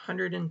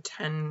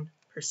 110%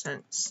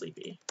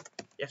 sleepy.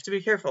 You have to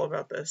be careful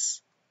about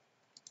this.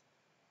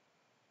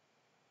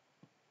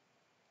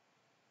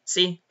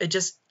 See, it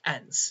just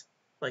ends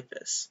like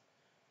this.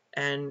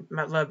 And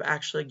MATLAB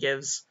actually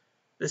gives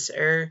this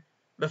error.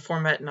 The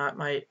format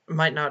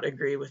might not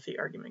agree with the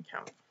argument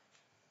count.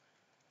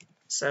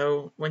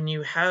 So when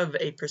you have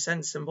a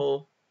percent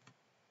symbol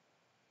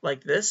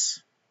like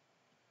this,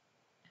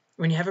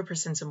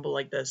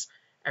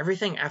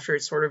 everything after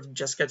it sort of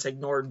just gets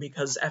ignored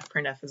because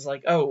fprintf is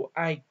like, oh,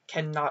 I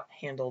cannot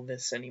handle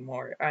this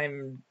anymore.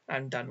 I'm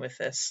done with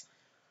this.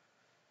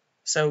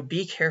 So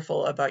be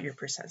careful about your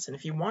percents. And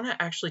if you want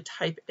to actually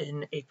type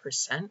in a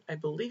percent, I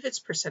believe it's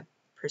percent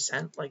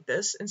like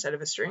this instead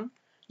of a string.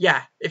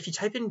 Yeah, if you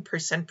type in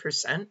percent,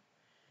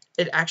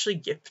 it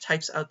actually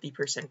types out the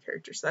percent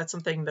character. So that's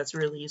something that's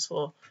really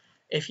useful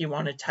if you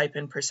want to type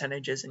in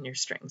percentages in your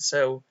string.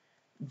 So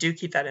do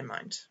keep that in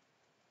mind.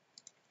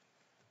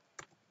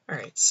 All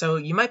right, so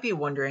you might be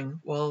wondering,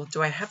 well,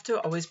 do I have to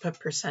always put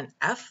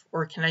 %f,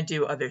 or can I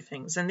do other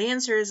things? And the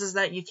answer is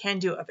that you can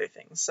do other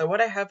things. So what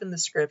I have in the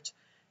script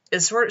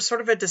is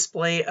sort of a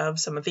display of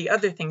some of the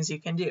other things you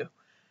can do.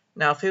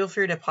 Now, feel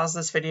free to pause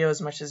this video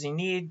as much as you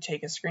need,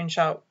 take a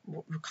screenshot,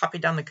 copy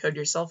down the code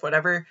yourself,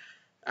 whatever.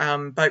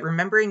 But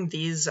remembering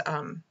these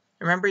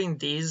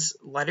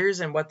letters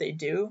and what they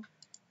do,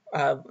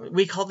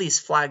 we call these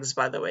flags,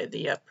 by the way.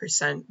 The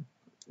percent,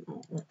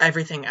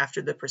 everything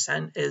after the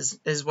percent is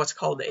what's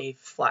called a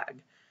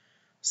flag.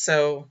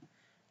 So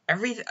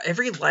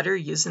every letter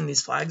used in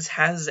these flags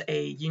has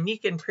a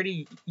unique and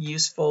pretty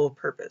useful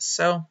purpose.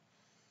 So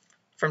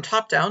from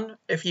top down,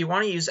 if you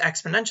want to use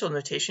exponential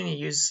notation, you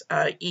use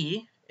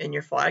e in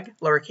your flag,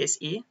 lowercase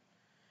e,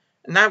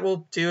 and that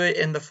will do it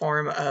in the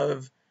form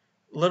of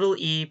little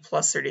e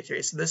plus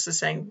 33. So this is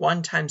saying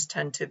 1 times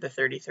 10 to the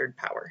 33rd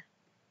power,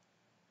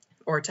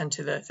 or 10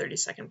 to the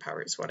 32nd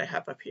power is what I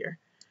have up here.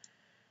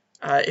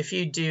 If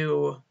you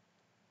do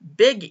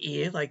big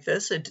E like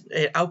this, it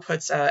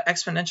outputs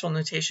exponential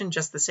notation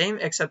just the same,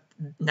 except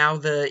now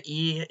the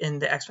E in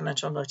the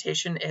exponential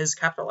notation is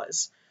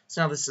capitalized.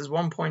 So now this is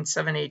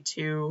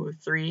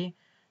 1.7823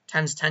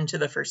 times 10 to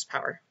the first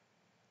power.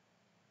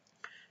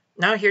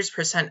 Now here's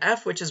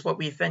 %f, which is what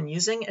we've been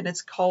using, and it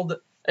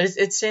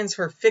stands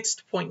for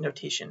fixed point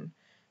notation.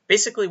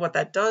 Basically what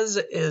that does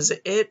is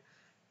it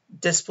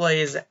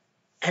displays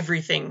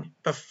everything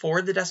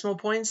before the decimal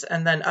points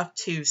and then up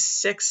to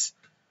 6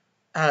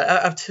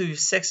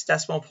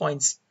 decimal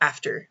points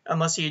after,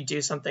 unless you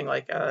do something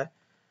like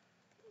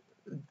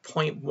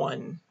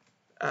 0.1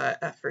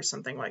 f or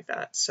something like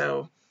that.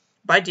 So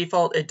by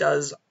default, it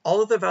does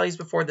all of the values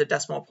before the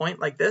decimal point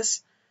like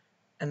this,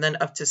 and then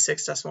up to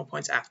 6 decimal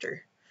points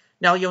after.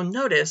 Now you'll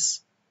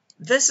notice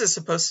this is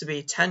supposed to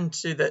be 10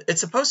 to the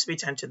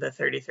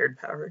 33rd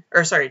power,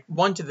 or sorry,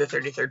 1 to the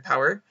 33rd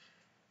power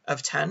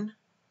of 10.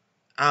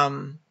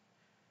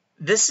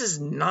 This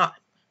is not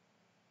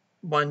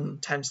 1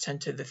 times 10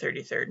 to the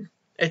 33rd.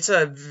 It's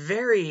a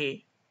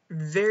very,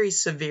 very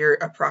severe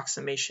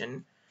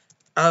approximation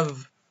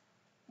of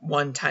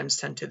 1 times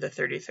 10 to the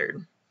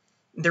 33rd.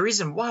 The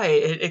reason why,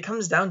 it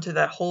comes down to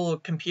that whole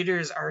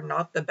computers are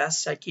not the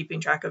best at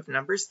keeping track of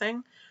numbers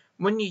thing.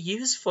 When you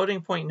use floating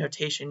point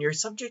notation, you're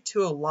subject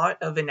to a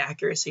lot of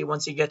inaccuracy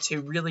once you get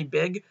to really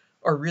big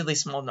or really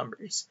small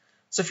numbers.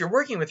 So if you're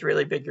working with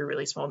really big or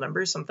really small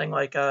numbers, something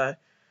like in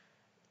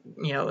the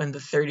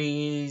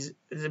 30s,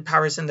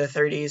 powers in the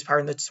 30s, power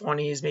in the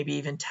 20s, maybe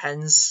even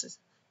 10s,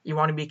 you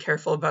want to be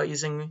careful about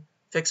using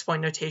fixed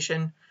point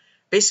notation.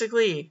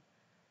 Basically,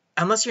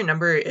 unless your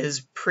number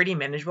is pretty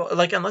manageable,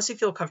 like unless you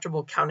feel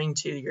comfortable counting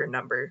to your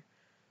number,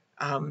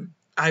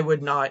 I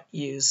would not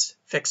use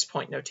fixed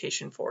point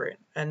notation for it.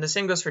 And the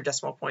same goes for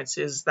decimal points,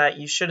 is that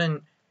you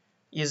shouldn't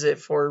use it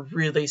for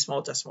really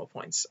small decimal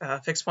points.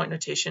 Fixed point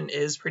notation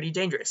is pretty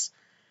dangerous.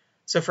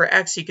 So for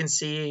x, you can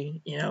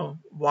see,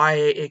 why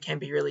it can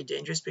be really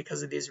dangerous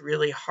because of these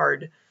really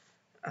hard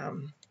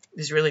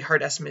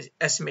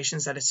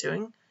estimations that it's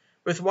doing.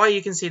 With y,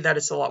 you can see that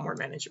it's a lot more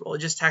manageable. It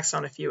just tacks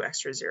on a few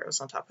extra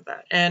zeros on top of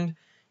that. And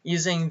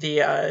using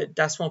the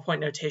decimal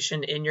point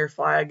notation in your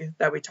flag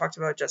that we talked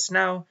about just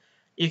now,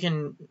 you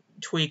can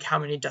tweak how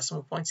many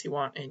decimal points you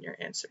want in your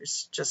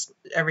answers, just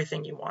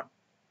everything you want.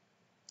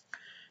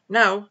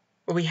 Now,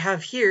 what we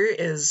have here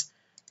is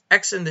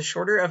x in the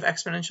shorter of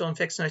exponential and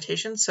fixed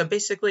notation. So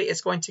basically,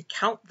 it's going to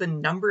count the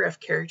number of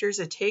characters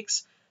it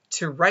takes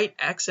to write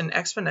x in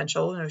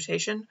exponential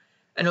notation,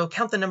 and it'll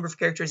count the number of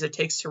characters it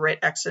takes to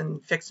write x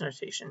in fixed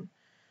notation.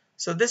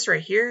 So this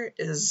right here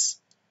is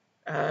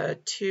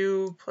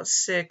 2 plus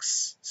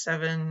 6,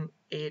 7,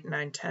 8,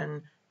 9,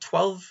 10,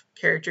 12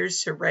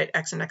 characters to write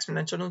x in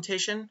exponential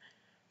notation.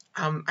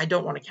 I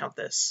don't want to count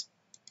this.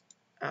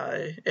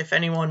 If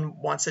anyone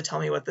wants to tell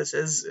me what this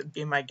is,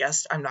 be my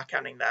guest. I'm not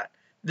counting that.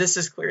 This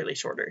is clearly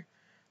shorter.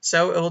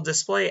 So it will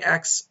display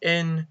x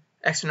in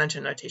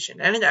exponential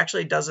notation. And it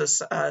actually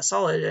does a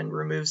solid and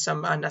removes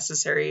some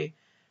unnecessary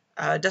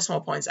decimal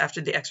points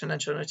after the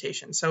exponential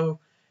notation. So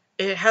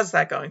it has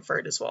that going for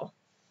it as well.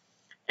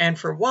 And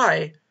for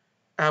y,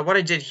 what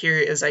I did here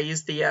is I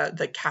used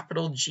the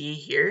capital G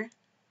here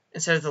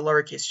instead of the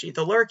lowercase g.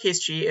 The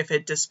lowercase g, if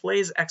it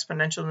displays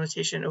exponential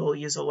notation, it will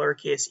use a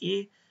lowercase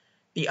e.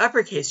 The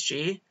uppercase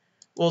g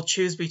will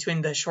choose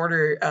between the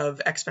shorter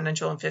of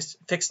exponential and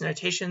fixed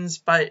notations,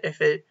 but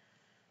if it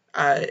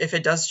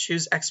does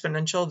choose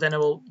exponential, then it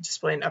will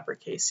display an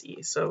uppercase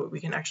e. So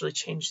we can actually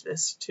change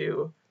this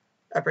to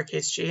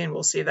uppercase g, and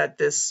we'll see that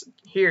this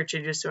here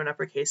changes to an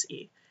uppercase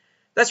e.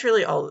 That's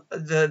really all.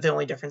 The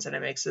only difference that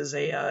it makes is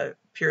a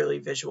purely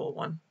visual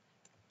one.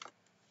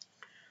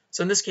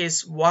 So in this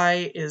case,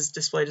 y is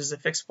displayed as a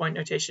fixed point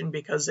notation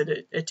because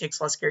it takes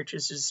less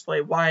characters to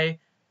display y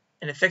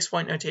in a fixed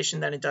point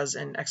notation than it does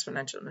in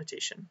exponential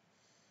notation.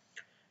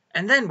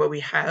 And then what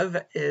we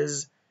have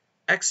is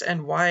x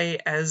and y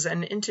as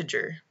an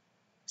integer.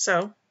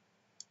 So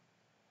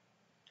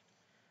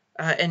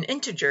an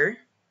integer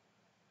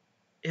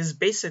is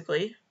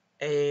basically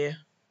a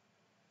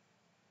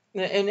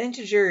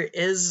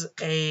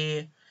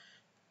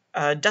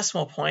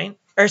decimal point,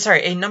 or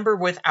sorry, a number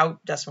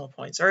without decimal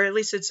points, or at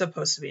least it's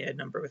supposed to be a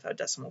number without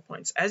decimal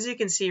points. As you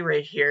can see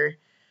right here,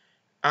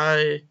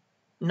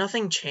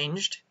 nothing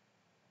changed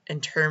in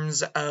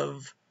terms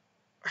of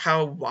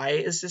how y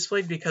is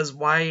displayed, because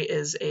y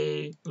is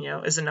a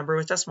number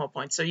with decimal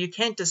points. So you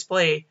can't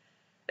display,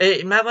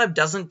 MATLAB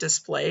doesn't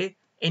display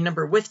a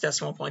number with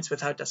decimal points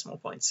without decimal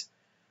points.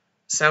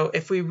 So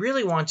if we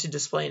really want to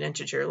display an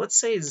integer, let's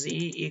say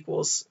z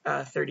equals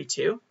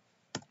 32.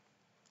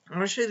 I'm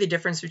going to show you the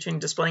difference between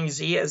displaying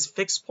z as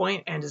fixed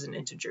point and as an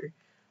integer.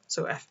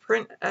 So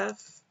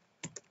fprintf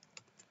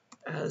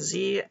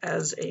z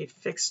as a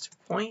fixed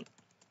point,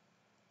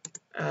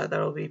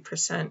 that'll be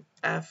 %f/n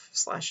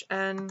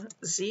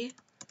z,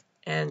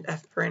 and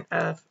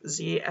fprintf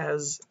z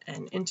as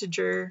an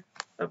integer.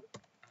 Oh,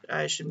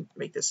 I should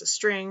make this a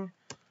string.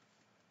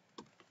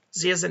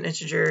 Z as an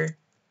integer,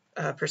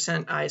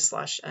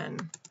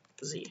 %i/n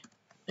z.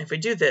 If we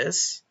do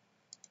this,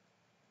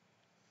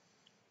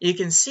 you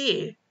can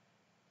see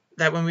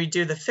that when we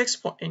do the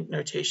fixed point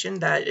notation,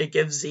 that it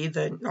gives z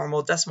the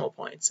normal decimal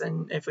points.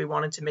 And if we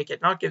wanted to make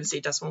it not give z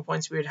decimal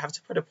points, we would have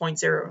to put a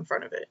 0.0 in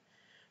front of it.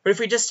 But if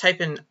we just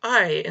type in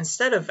I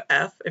instead of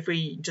f, if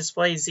we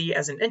display z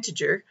as an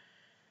integer,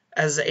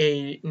 as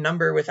a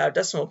number without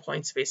decimal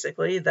points,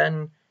 basically,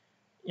 then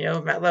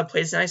MATLAB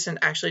plays nice and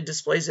actually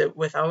displays it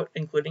without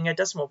including a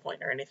decimal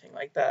point or anything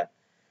like that.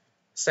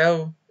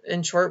 So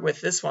in short, with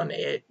this one,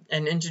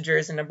 an integer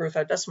is a number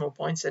without decimal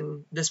points,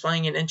 and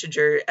displaying an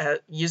integer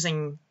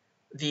using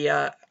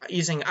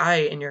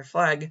I in your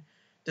flag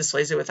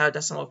displays it without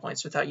decimal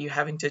points, without you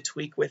having to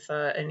tweak with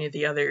any of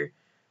the other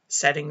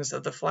settings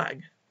of the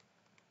flag.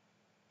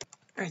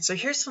 All right, so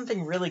here's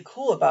something really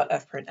cool about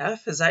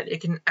fprintf, is that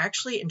it can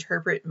actually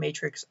interpret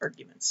matrix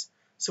arguments.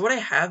 So what I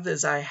have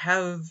is I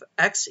have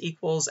x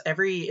equals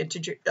every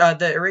integer,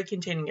 the array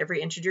containing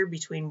every integer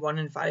between 1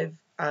 and 5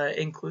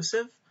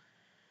 inclusive.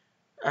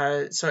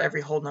 So every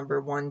whole number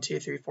 1, 2,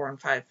 3, 4,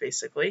 and 5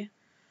 basically.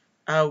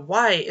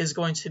 Y is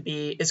going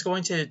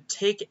to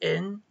take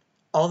in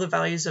all the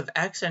values of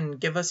x and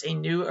give us a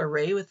new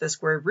array with the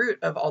square root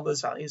of all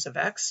those values of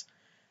x.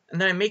 And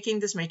then I'm making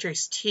this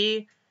matrix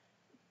T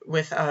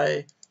with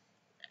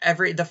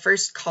the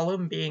first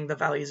column being the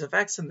values of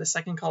x and the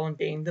second column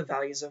being the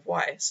values of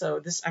y. So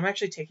I'm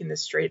actually taking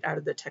this straight out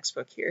of the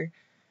textbook here,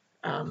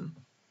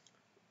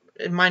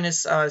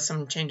 minus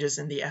some changes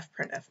in the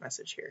fprintf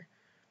message here.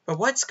 But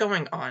what's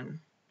going on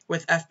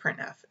with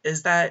fprintf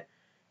is that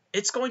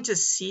it's going to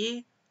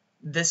see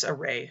this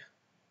array.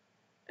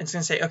 It's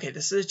going to say, okay,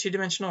 this is a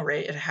two-dimensional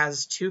array. It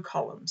has 2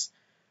 columns.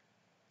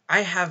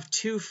 I have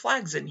 2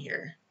 flags in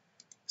here.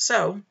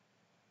 So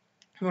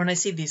when I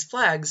see these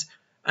flags,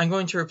 I'm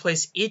going to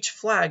replace each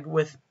flag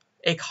with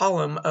a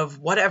column of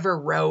whatever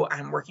row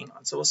I'm working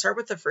on. So we'll start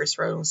with the first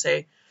row and we'll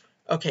say,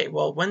 okay,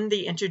 well, when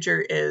the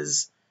integer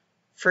is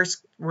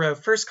first row,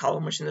 first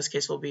column, which in this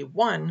case will be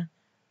 1,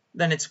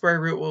 then its square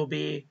root will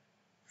be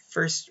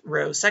first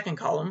row, second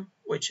column,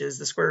 which is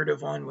the square root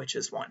of 1, which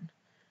is 1.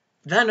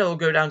 Then it'll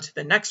go down to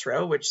the next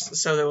row,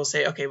 so that will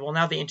say, okay, well,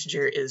 now the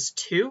integer is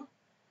 2.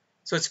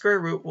 So its square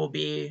root will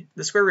be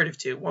the square root of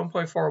 2,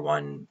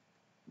 1.41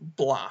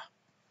 blah.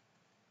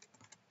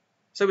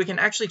 So we can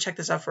actually check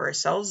this out for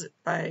ourselves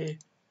by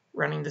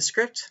running the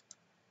script.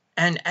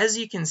 And as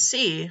you can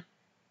see,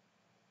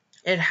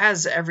 it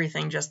has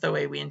everything just the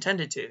way we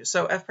intended to.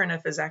 So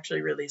fprintf is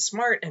actually really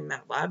smart in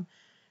MATLAB,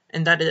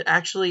 in that it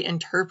actually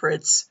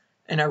interprets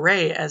an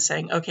array as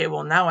saying, okay,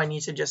 well, now I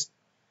just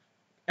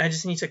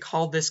need to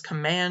call this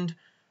command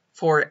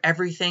for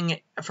everything,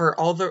 for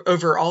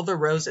over all the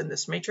rows in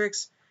this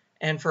matrix,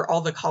 and for all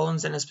the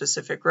columns in a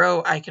specific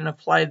row, I can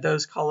apply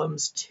those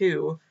columns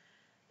to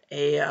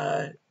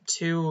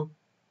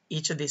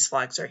each of these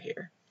flags right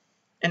here.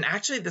 And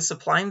actually, this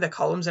applying the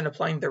columns and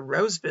applying the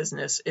rows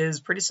business is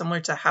pretty similar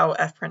to how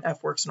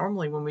fprintf works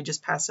normally when we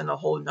just pass in a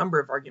whole number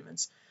of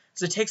arguments.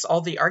 So it takes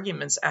all the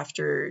arguments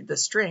after the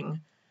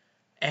string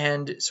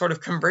and sort of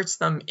converts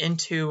them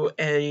into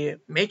a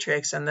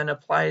matrix and then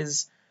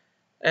applies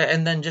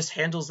and then just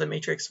handles the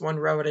matrix one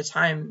row at a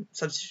time,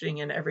 substituting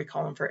in every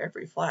column for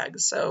every flag.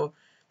 So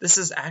this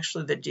is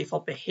actually the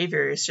default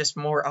behavior. It's just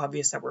more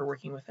obvious that we're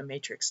working with a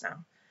matrix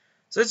now.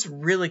 So it's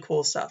really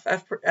cool stuff.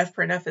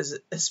 fprintf is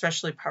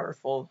especially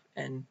powerful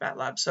in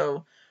MATLAB.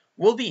 So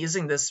we'll be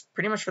using this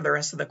pretty much for the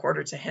rest of the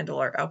quarter to handle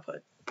our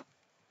output.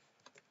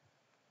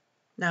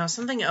 Now,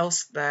 something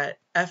else that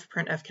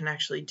fprintf can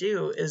actually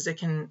do is it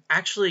can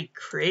actually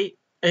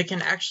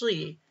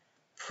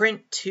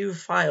print 2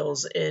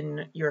 files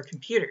in your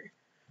computer.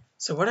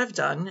 So what I've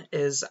done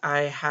is I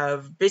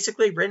have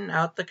basically written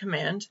out the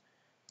command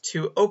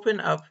to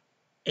open up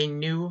a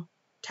new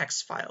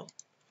text file.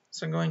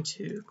 So I'm going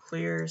to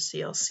clear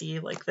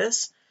CLC like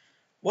this.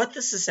 What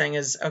this is saying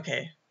is,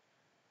 okay,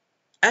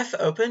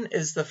 fopen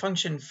is the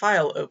function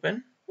file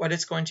open. What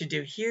it's going to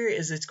do here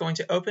is it's going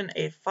to open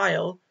a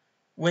file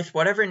with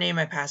whatever name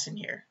I pass in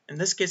here. In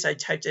this case, I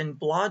typed in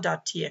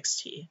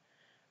blah.txt.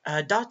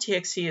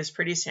 .txt is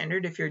pretty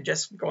standard if you're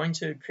just going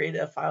to create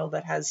a file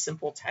that has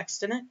simple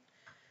text in it.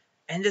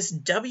 And this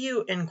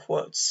W in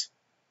quotes,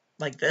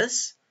 like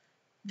this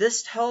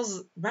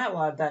tells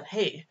MATLAB that,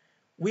 hey,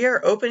 we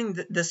are opening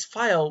this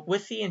file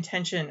with the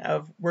intention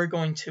of we're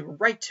going to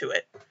write to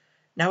it.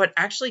 Now, it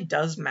actually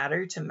does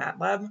matter to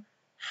MATLAB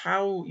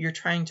how you're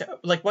trying to,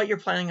 like what you're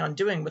planning on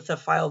doing with the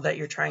file that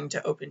you're trying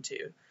to open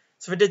to.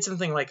 So if I did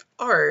something like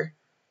R,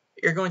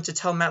 you're going to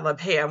tell MATLAB,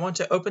 hey, I want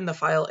to open the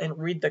file and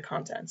read the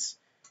contents.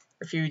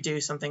 Or if you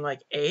do something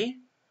like A,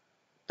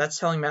 that's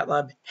telling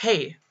MATLAB,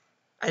 hey,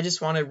 I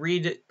just want to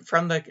read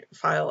from the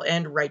file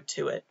and write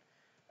to it.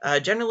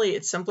 Generally,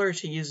 it's simpler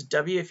to use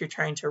W if you're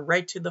trying to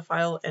write to the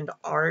file and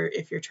R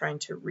if you're trying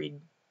to read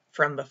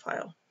from the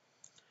file.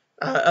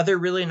 Other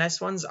really nice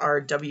ones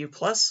are W+,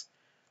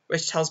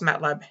 which tells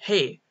MATLAB,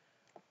 hey,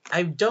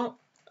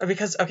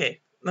 okay,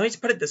 let me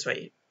put it this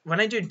way. When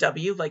I do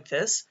W like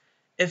this,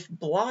 if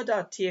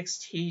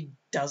blah.txt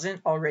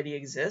doesn't already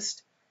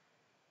exist,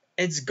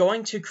 it's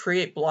going to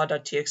create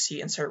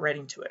blah.txt and start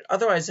writing to it.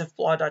 Otherwise, if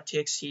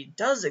blah.txt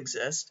does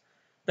exist,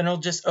 then it'll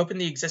just open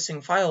the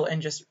existing file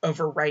and just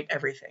overwrite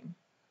everything.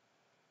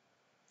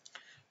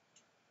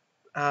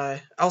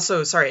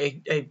 Also,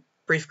 sorry, a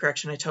brief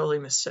correction, I totally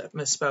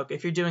misspoke.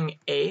 If you're doing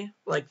A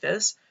like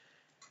this,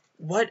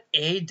 what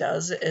A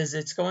does is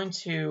it's going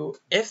to,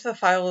 if the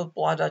file of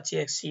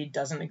blah.txt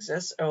doesn't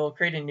exist, it will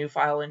create a new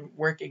file and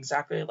work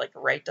exactly like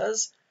write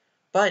does.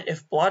 But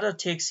if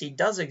blah.txt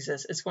does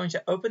exist, it's going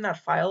to open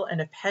that file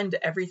and append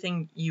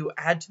everything you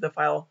add to the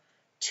file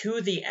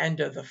to the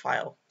end of the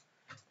file.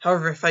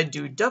 However, if I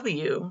do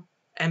W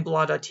and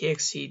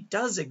blah.txt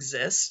does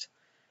exist,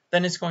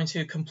 then it's going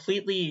to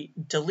completely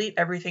delete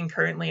everything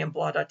currently in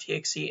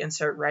blah.txt and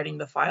start writing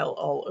the file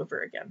all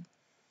over again.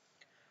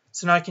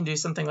 So now I can do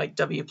something like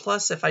W+.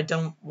 If I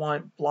don't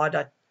want blah.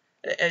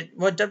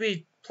 What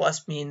W+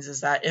 means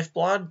is that if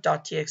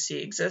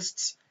blah.txt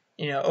exists,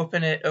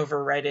 open it,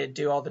 overwrite it,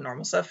 do all the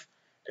normal stuff.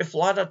 If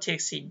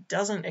blah.txt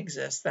doesn't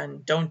exist,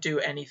 then don't do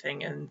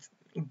anything and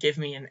give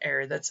me an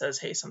error that says,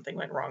 hey, something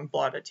went wrong,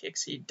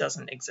 blah.txt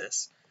doesn't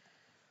exist.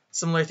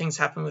 Similar things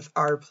happen with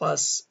R+,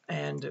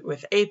 and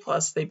with A+,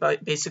 they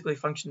basically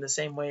function the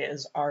same way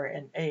as R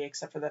and A,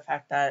 except for the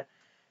fact that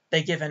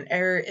they give an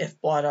error if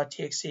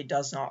blah.txt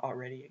does not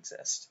already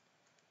exist.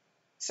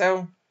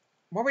 So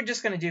what we're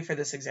just going to do for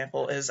this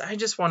example is I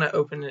just want to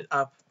open it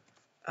up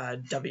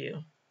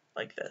W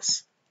like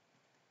this.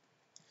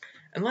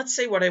 And let's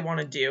say what I want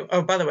to do.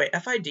 Oh, by the way,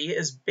 FID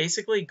is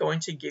basically going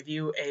to give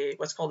you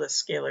what's called a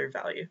scalar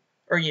value.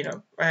 Or,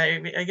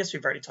 I guess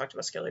we've already talked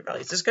about scalar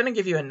values. It's going to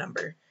give you a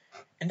number.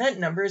 And that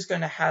number is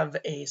going to have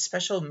a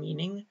special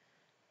meaning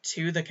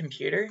to the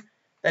computer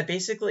that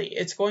basically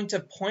it's going to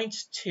point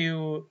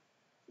to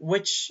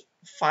which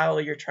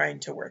file you're trying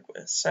to work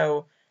with.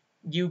 So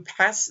you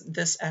pass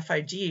this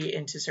FID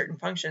into certain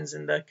functions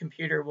and the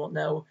computer will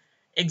know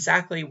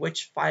exactly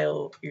which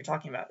file you're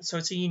talking about. So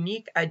it's a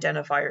unique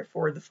identifier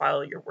for the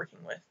file you're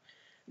working with.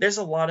 There's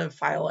a lot of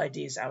file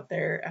IDs out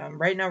there.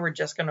 Right now we're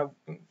just going to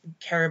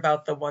care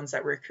about the ones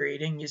that we're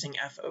creating using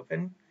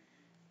fopen.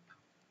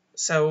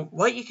 So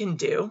what you can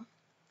do,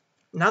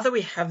 now that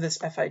we have this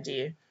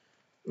FID,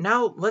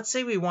 now let's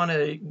say we want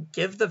to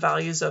give the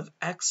values of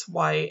X,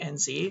 Y, and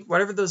Z,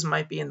 whatever those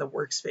might be in the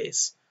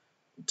workspace,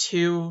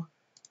 to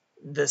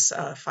this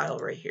file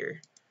right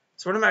here.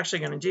 So what I'm actually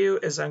going to do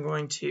is I'm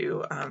going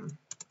to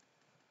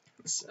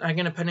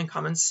put in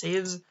comments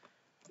saves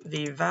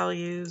the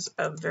values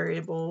of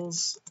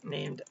variables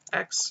named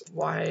X,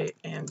 Y,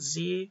 and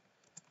Z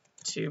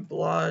to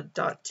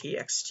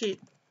blah.txt.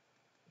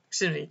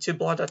 Excuse me, to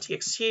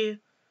blah.txt.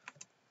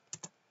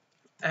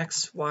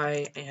 X,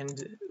 Y,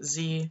 and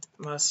Z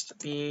must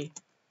be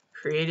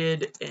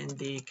created in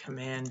the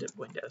command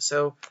window.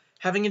 So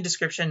having a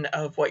description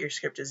of what your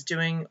script is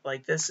doing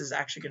like this is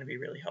actually going to be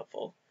really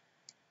helpful.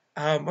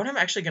 What I'm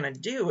actually going to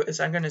do is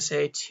I'm going to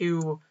say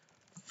to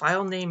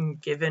file name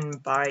given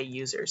by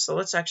user. So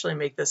let's actually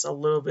make this a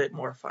little bit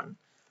more fun.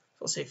 So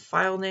we'll say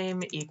file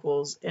name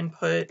equals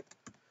input.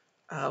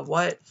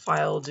 What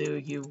file do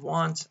you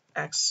want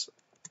X,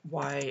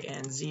 Y,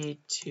 and Z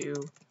to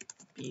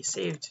be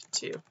saved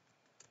to?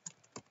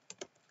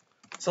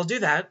 So I'll do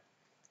that,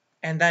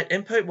 and that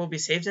input will be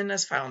saved in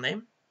as file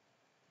name.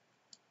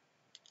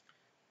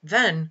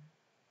 Then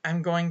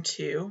I'm going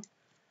to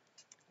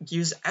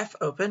use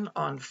fopen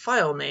on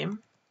file name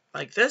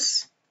like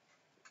this,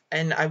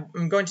 and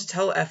I'm going to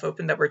tell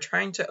fopen that we're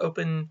trying to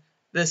open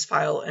this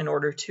file in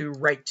order to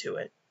write to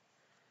it.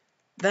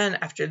 Then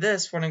after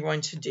this, what I'm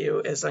going to do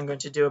is I'm going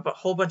to do a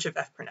whole bunch of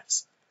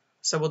fprintfs.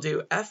 So we'll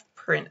do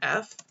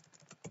fprintf,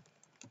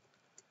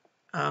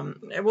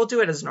 and we'll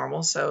do it as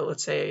normal. So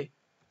let's say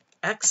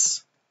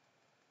x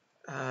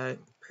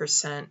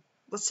percent,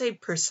 let's say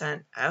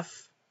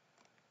 %f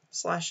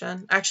slash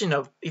n. Actually,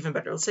 no, even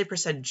better. Let's say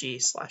 %g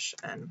slash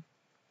n.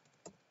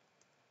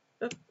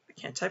 Oop, I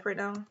can't type right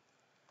now.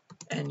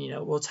 And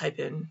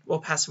we'll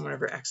pass in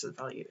whatever x's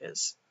value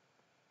is.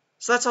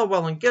 So that's all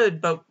well and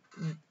good, but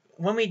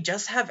when we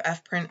just have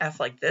fprintf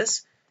like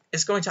this,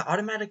 it's going to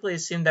automatically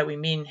assume that we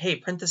mean, hey,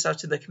 print this out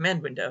to the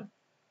command window.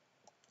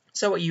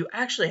 So what you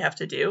actually have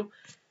to do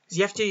is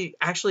you have to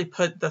actually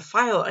put the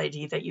file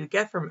ID that you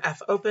get from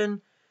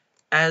fopen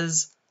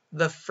as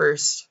the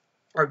first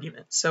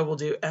argument. So we'll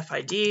do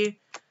FID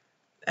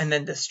and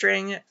then the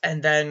string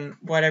and then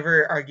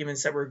whatever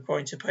arguments that we're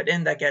going to put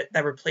in that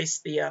replace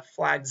the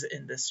flags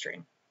in this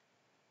string.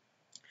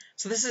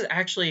 So this is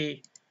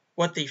actually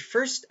what the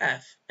first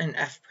F in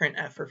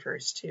fprintf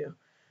refers to.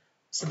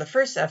 So the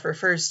first F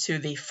refers to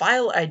the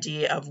file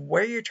ID of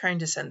where you're trying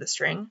to send the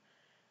string,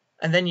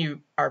 and then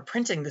you are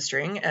printing the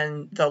string,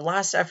 and the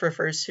last F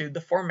refers to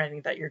the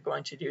formatting that you're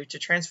going to do to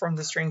transform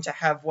the string to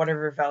have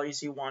whatever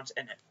values you want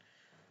in it.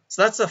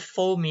 So that's the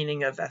full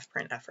meaning of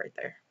fprintf right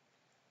there.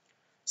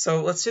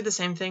 So let's do the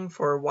same thing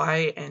for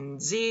Y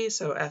and Z.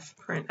 So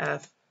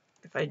fprintf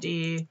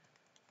fid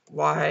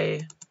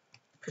Y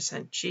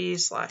 %g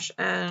slash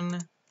n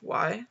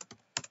Y,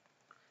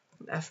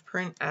 and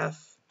fprintf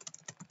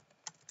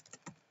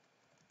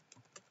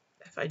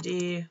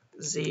fid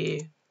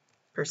Z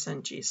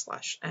 %g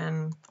slash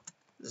n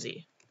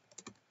Z.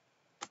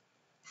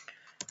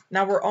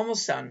 Now we're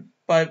almost done,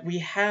 but we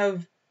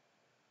have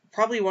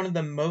probably one of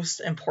the most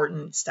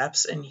important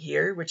steps in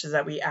here, which is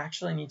that we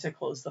actually need to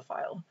close the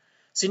file.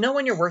 So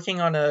when you're working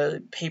on a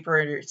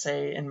paper,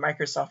 say in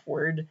Microsoft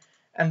Word,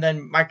 and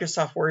then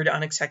Microsoft Word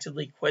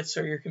unexpectedly quits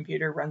or your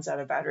computer runs out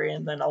of battery,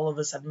 and then all of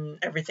a sudden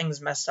everything's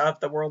messed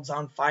up, the world's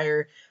on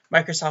fire,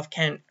 Microsoft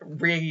can't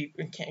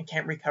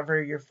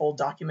recover your full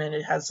document,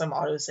 it has some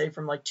autosave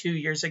from like 2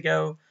 years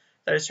ago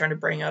that it's trying to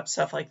bring up,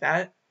 stuff like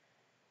that.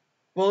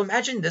 Well,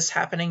 imagine this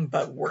happening,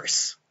 but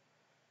worse.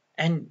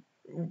 And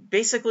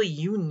basically,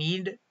 you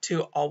need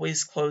to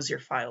always close your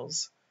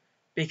files,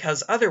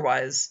 because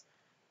otherwise,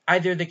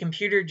 either the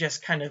computer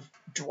just kind of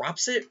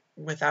drops it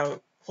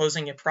without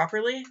closing it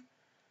properly,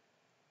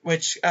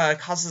 which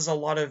causes a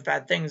lot of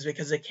bad things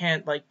because it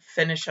can't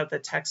finish up the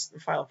text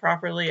file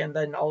properly, and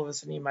then all of a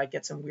sudden you might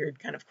get some weird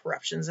kind of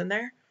corruptions in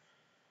there.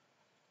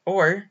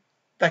 Or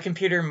the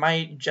computer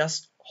might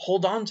just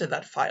hold on to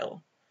that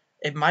file.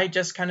 It might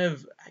just kind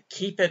of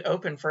keep it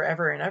open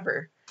forever and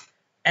ever.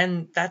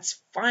 And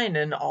that's fine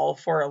and all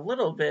for a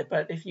little bit,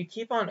 but if you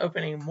keep on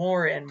opening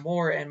more and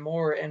more and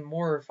more and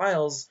more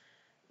files,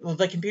 well,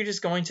 the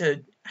computer's going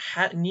to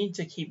need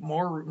to keep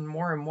more and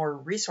more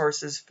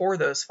resources for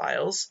those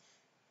files.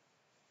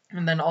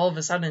 And then all of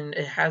a sudden,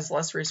 it has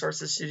less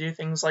resources to do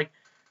things like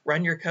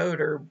run your code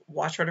or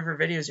watch whatever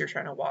videos you're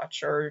trying to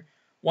watch, or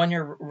run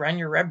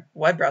your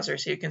web browser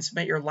so you can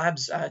submit your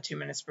labs 2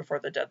 minutes before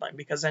the deadline.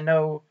 Because I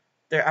know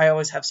I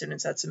always have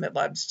students that submit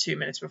labs 2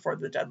 minutes before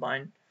the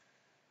deadline.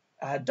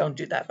 Don't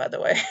do that, by the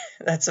way.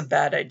 That's a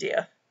bad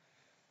idea.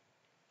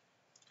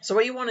 So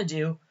what you want to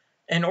do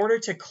in order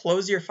to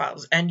close your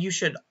files, and you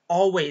should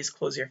always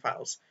close your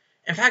files.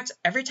 In fact,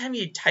 every time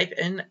you type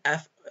in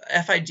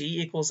fig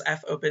equals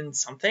fopen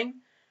something,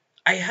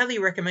 I highly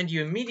recommend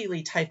you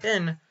immediately type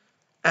in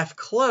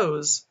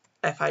fclose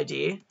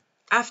fid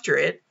after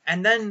it,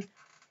 and then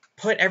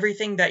put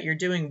everything that you're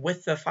doing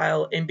with the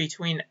file in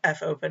between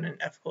fopen and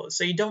fclose.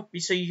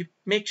 So you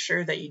make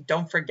sure that you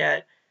don't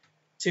forget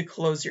to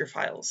close your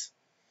files.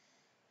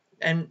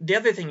 And the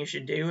other thing you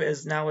should do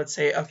is now let's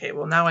say, okay,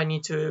 well now I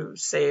need to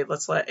say,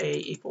 let's let a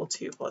equal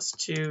 2 plus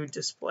 2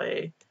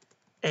 display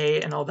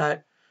a and all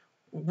that.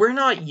 We're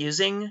not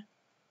using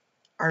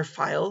our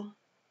file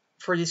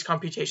for these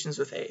computations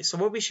with a. So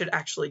what we should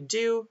actually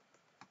do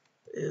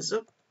is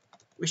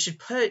we should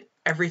put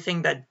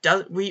everything that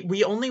does,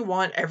 we only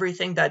want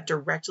everything that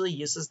directly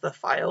uses the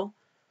file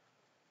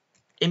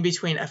in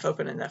between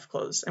fopen and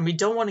fclose. And we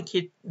don't want to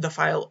keep the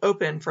file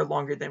open for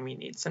longer than we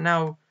need. So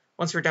now,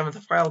 once we're done with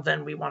the file,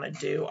 then we want to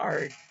do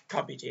our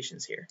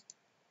computations here.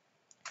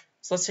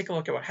 So let's take a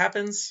look at what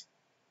happens.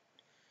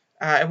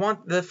 I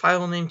want the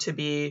file name to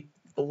be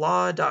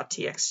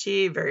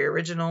blah.txt, very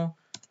original.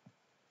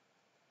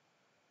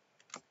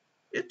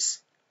 Oops.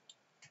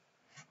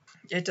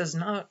 It does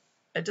not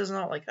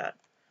like that.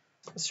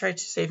 Let's try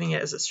saving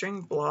it as a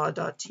string,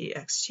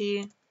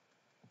 blah.txt.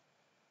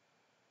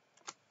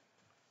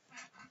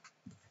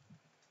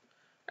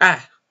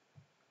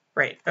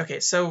 Right. Okay,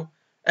 so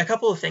a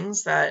couple of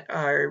things that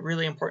are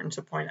really important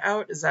to point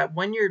out is that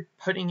when you're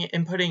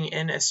inputting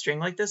in a string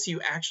like this, you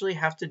actually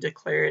have to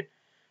declare it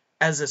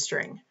as a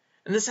string.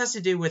 And this has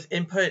to do with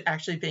input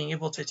actually being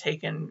able to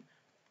take in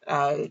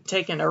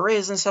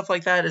arrays and stuff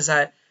like that, is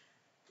that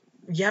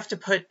you have to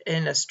put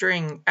in a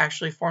string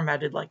actually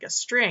formatted like a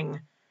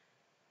string.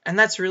 And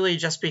that's really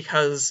just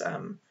because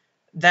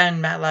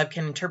then MATLAB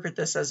can interpret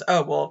this as,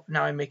 oh, well,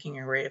 now I'm making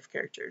an array of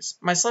characters.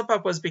 My slip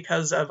up was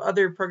because of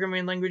other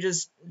programming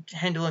languages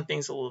handling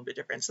things a little bit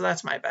different, so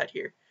that's my bad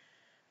here.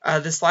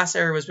 This last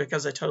error was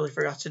because I totally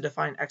forgot to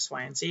define x,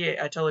 y, and z.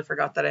 I totally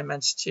forgot that I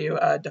meant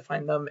to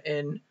define them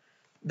in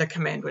the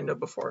command window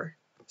before.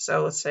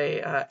 So let's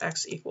say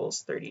x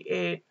equals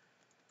 38,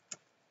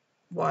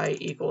 y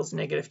equals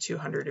negative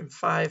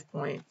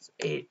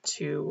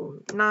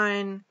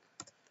 205.829,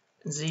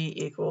 z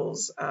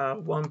equals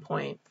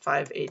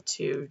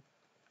 1.582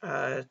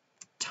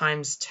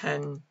 times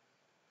 10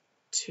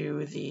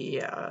 to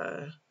the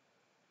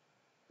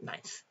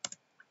 9th.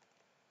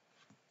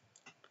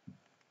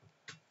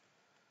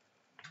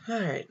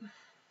 All right.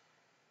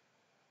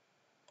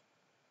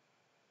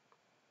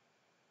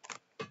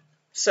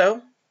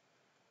 So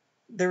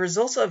the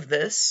result of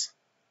this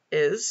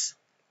is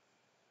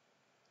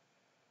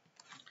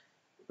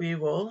we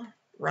will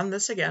run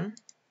this again.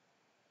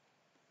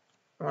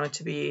 I want it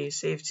to be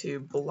saved to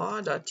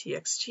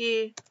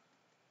blah.txt,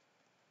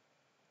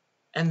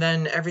 and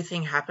then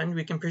everything happened.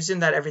 We can presume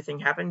that everything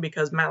happened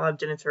because MATLAB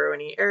didn't throw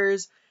any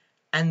errors,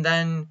 and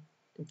then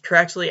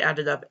correctly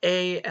added up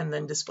a and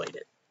then displayed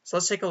it. So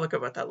let's take a look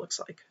at what that looks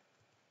like.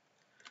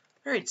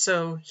 All right,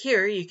 so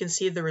here you can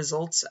see the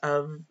results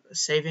of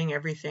saving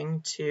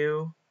everything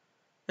to,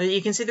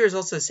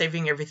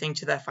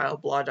 that file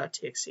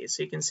blah.txt.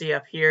 So you can see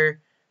up here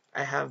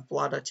I have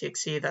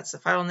blah.txt, that's the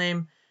file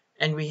name,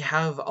 and we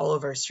have all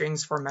of our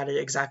strings formatted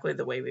exactly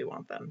the way we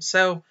want them.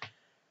 So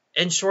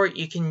in short,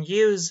 you can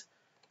use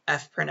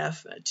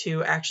fprintf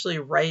to actually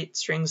write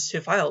strings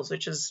to files,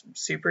 which is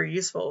super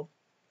useful,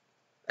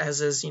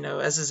 as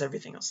is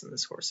everything else in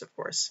this course, of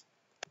course.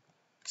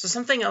 So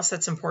something else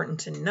that's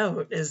important to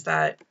note is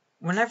that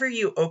whenever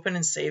you open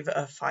and save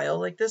a file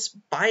like this,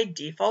 by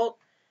default,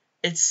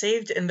 it's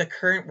saved in the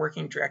current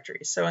working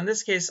directory. So in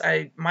this case,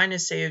 mine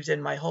is saved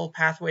in my whole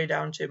pathway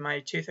down to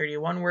my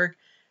 231 work,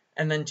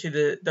 and then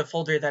to the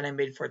folder that I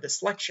made for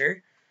this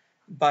lecture.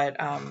 But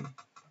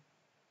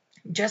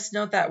just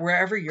note that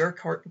wherever your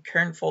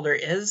current folder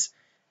is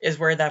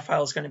where that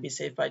file is going to be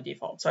saved by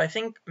default. So I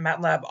think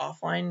MATLAB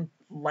offline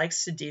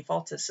likes to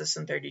default to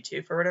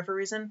system32 for whatever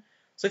reason.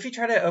 So if you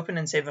try to open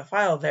and save a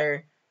file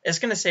there, it's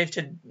going to save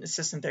to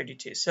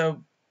system32.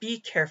 So be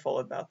careful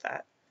about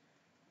that.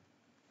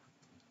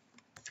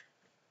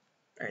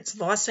 All right, so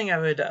the last thing I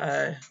would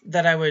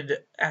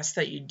ask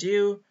that you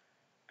do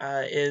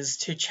is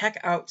to check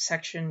out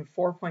section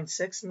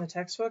 4.6 in the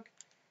textbook.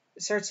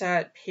 It starts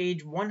at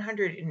page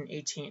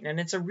 118, and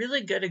it's a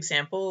really good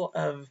example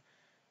of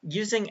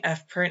using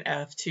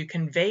fprintf to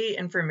convey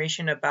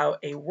information about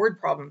a word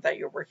problem that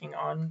you're working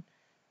on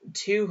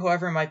to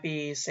whoever might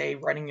be, say,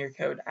 running your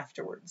code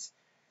afterwards.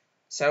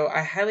 So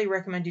I highly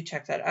recommend you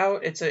check that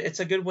out. It's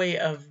a good way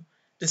of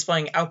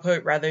displaying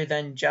output rather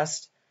than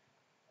just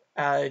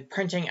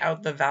printing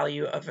out the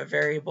value of a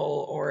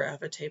variable or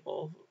of a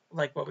table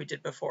like what we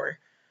did before.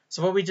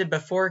 So what we did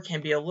before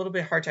can be a little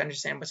bit hard to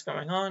understand what's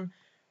going on.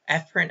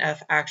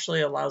 fprintf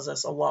actually allows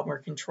us a lot more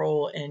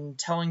control in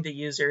telling the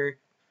user,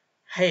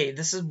 hey,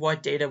 this is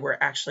what data we're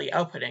actually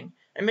outputting,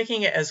 and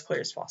making it as clear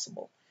as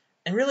possible.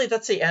 And really,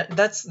 that's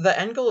the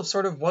end goal of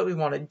sort of what we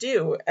want to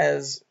do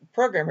as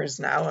programmers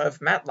now of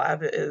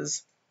MATLAB,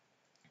 is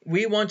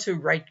we want to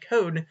write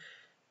code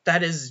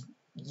that is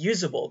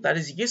usable, that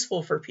is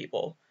useful for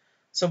people.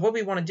 So what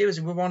we want to do is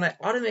we want to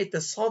automate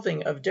the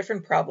solving of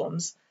different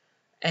problems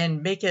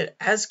and make it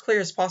as clear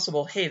as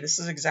possible. Hey, this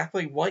is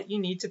exactly what you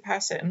need to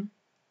pass in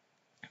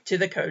to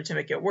the code to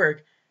make it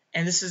work,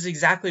 and this is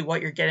exactly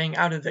what you're getting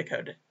out of the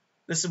code.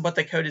 This is what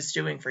the code is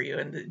doing for you,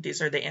 and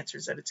these are the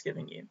answers that it's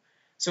giving you.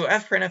 So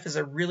fprintf is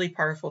a really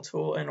powerful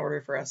tool in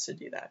order for us to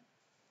do that.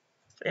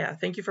 So yeah,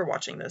 thank you for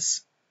watching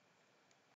this.